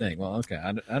same thing. Well, okay,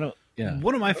 I don't. Yeah.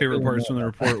 One of my favorite parts from the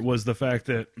report was the fact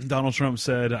that Donald Trump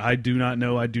said, "I do not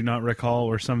know, I do not recall,"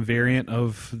 or some variant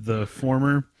of the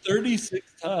former 36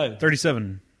 times.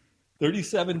 37.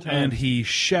 37 times. And he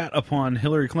shat upon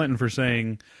Hillary Clinton for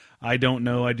saying, "I don't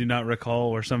know, I do not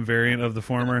recall," or some variant of the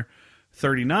former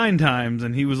 39 times.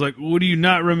 And he was like, "What do you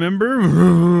not remember?"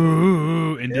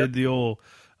 And did the old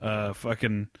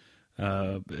fucking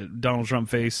Donald Trump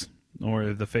face,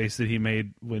 or the face that he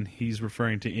made when he's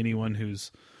referring to anyone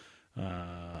who's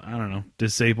I don't know,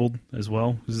 disabled as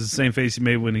well. It was the same face he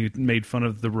made when he made fun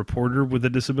of the reporter with a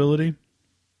disability.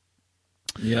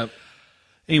 Yep.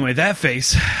 Anyway, that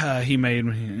face he made,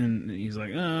 and he's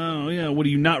like, "Oh yeah, what do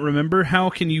you not remember? How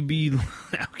can you be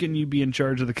in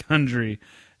charge of the country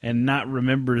and not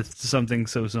remember something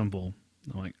so simple?"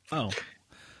 I'm like, oh,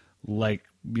 like,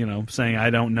 saying "I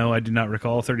don't know, I do not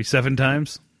recall" 37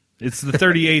 times. It's the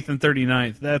 38th and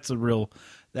 39th.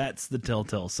 That's the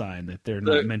telltale sign that they're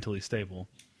not mentally stable.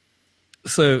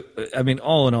 So, I mean,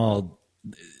 all in all,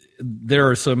 there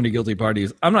are so many guilty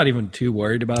parties. I'm not even too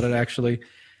worried about it, actually.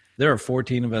 There are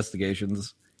 14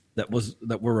 investigations that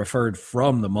were referred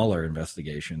from the Mueller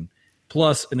investigation,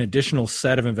 plus an additional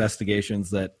set of investigations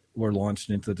that were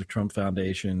launched into the Trump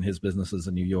Foundation, his businesses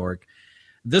in New York.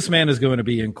 This man is going to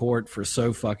be in court for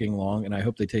so fucking long, and I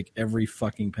hope they take every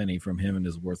fucking penny from him and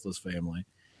his worthless family.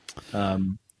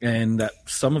 And that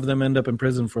some of them end up in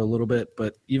prison for a little bit,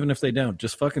 but even if they don't,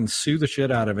 just fucking sue the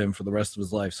shit out of him for the rest of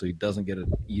his life so he doesn't get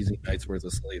an easy night's worth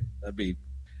of sleep. That'd be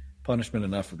punishment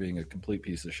enough for being a complete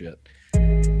piece of shit.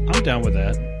 I'm down with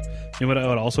that. You know what I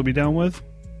would also be down with?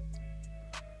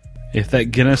 If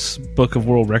that Guinness Book of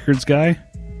World Records guy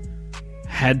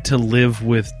had to live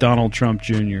with Donald Trump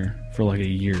Jr. for like a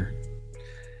year.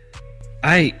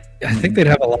 I think they'd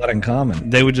have a lot in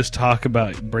common. They would just talk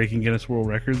about breaking Guinness World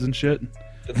Records and shit.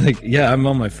 Like, yeah, I'm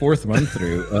on my fourth run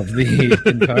through of the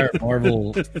entire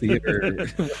Marvel theater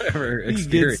whatever experience.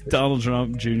 He gets Donald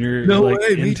Trump Jr. No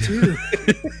way, me too.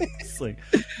 It's like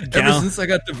ever since I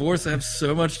got divorced, I have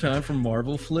so much time for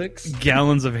Marvel flicks.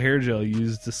 Gallons of hair gel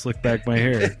used to slick back my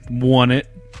hair. Want it?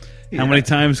 How many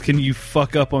times can you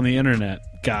fuck up on the internet?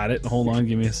 Got it. Hold on,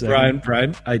 give me a second.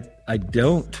 Brian, I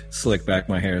don't slick back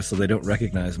my hair so they don't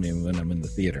recognize me when I'm in the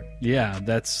theater. Yeah,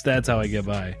 that's how I get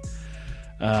by.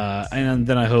 And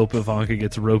then I hope Ivanka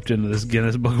gets roped into this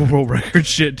Guinness Book of World Records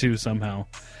shit too somehow.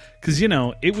 Because,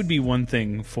 it would be one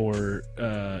thing for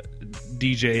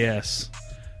DJS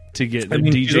to get the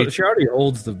DJ. She already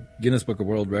holds the Guinness Book of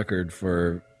World Record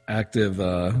for active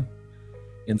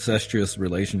incestuous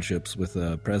relationships with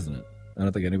a president. I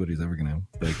don't think anybody's ever going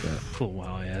to break that. Oh,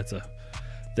 wow, yeah,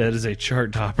 that is a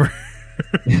chart topper.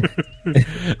 And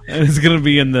it's going to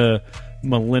be in the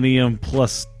Millennium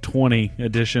Plus 20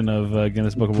 edition of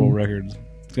Guinness Book of World Records.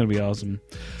 It's going to be awesome.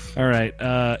 All right.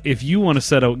 If you want to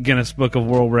set a Guinness Book of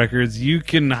World Records, you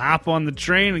can hop on the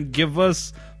train and give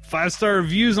us 5-star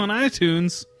reviews on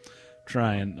iTunes.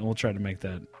 We'll try to make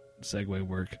that segue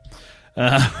work.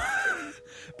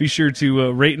 Be sure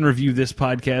to rate and review this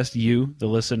podcast, you, the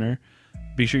listener.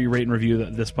 Be sure you rate and review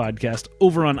this podcast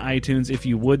over on iTunes if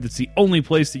you would. That's the only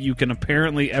place that you can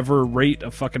apparently ever rate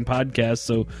a fucking podcast,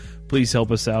 so please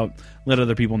help us out. Let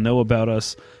other people know about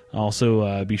us.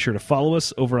 Also, be sure to follow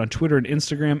us over on Twitter and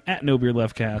Instagram at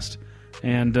NoBeerLeftCast.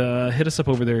 And hit us up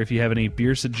over there if you have any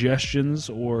beer suggestions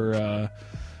or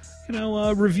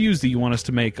reviews that you want us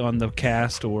to make on the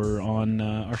cast or on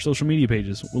our social media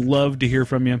pages. We'd love to hear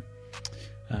from you.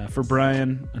 For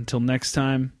Brian, until next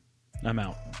time, I'm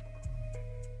out.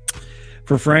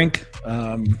 For Frank,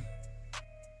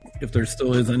 if there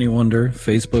still is any wonder,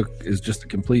 Facebook is just a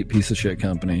complete piece of shit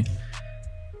company.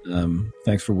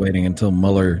 Thanks for waiting until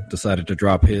Mueller decided to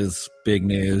drop his big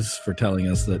news for telling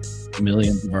us that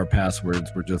millions of our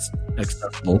passwords were just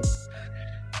accessible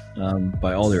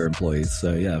by all their employees.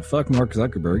 So yeah, fuck Mark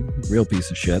Zuckerberg, real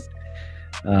piece of shit.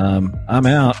 I'm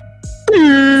out.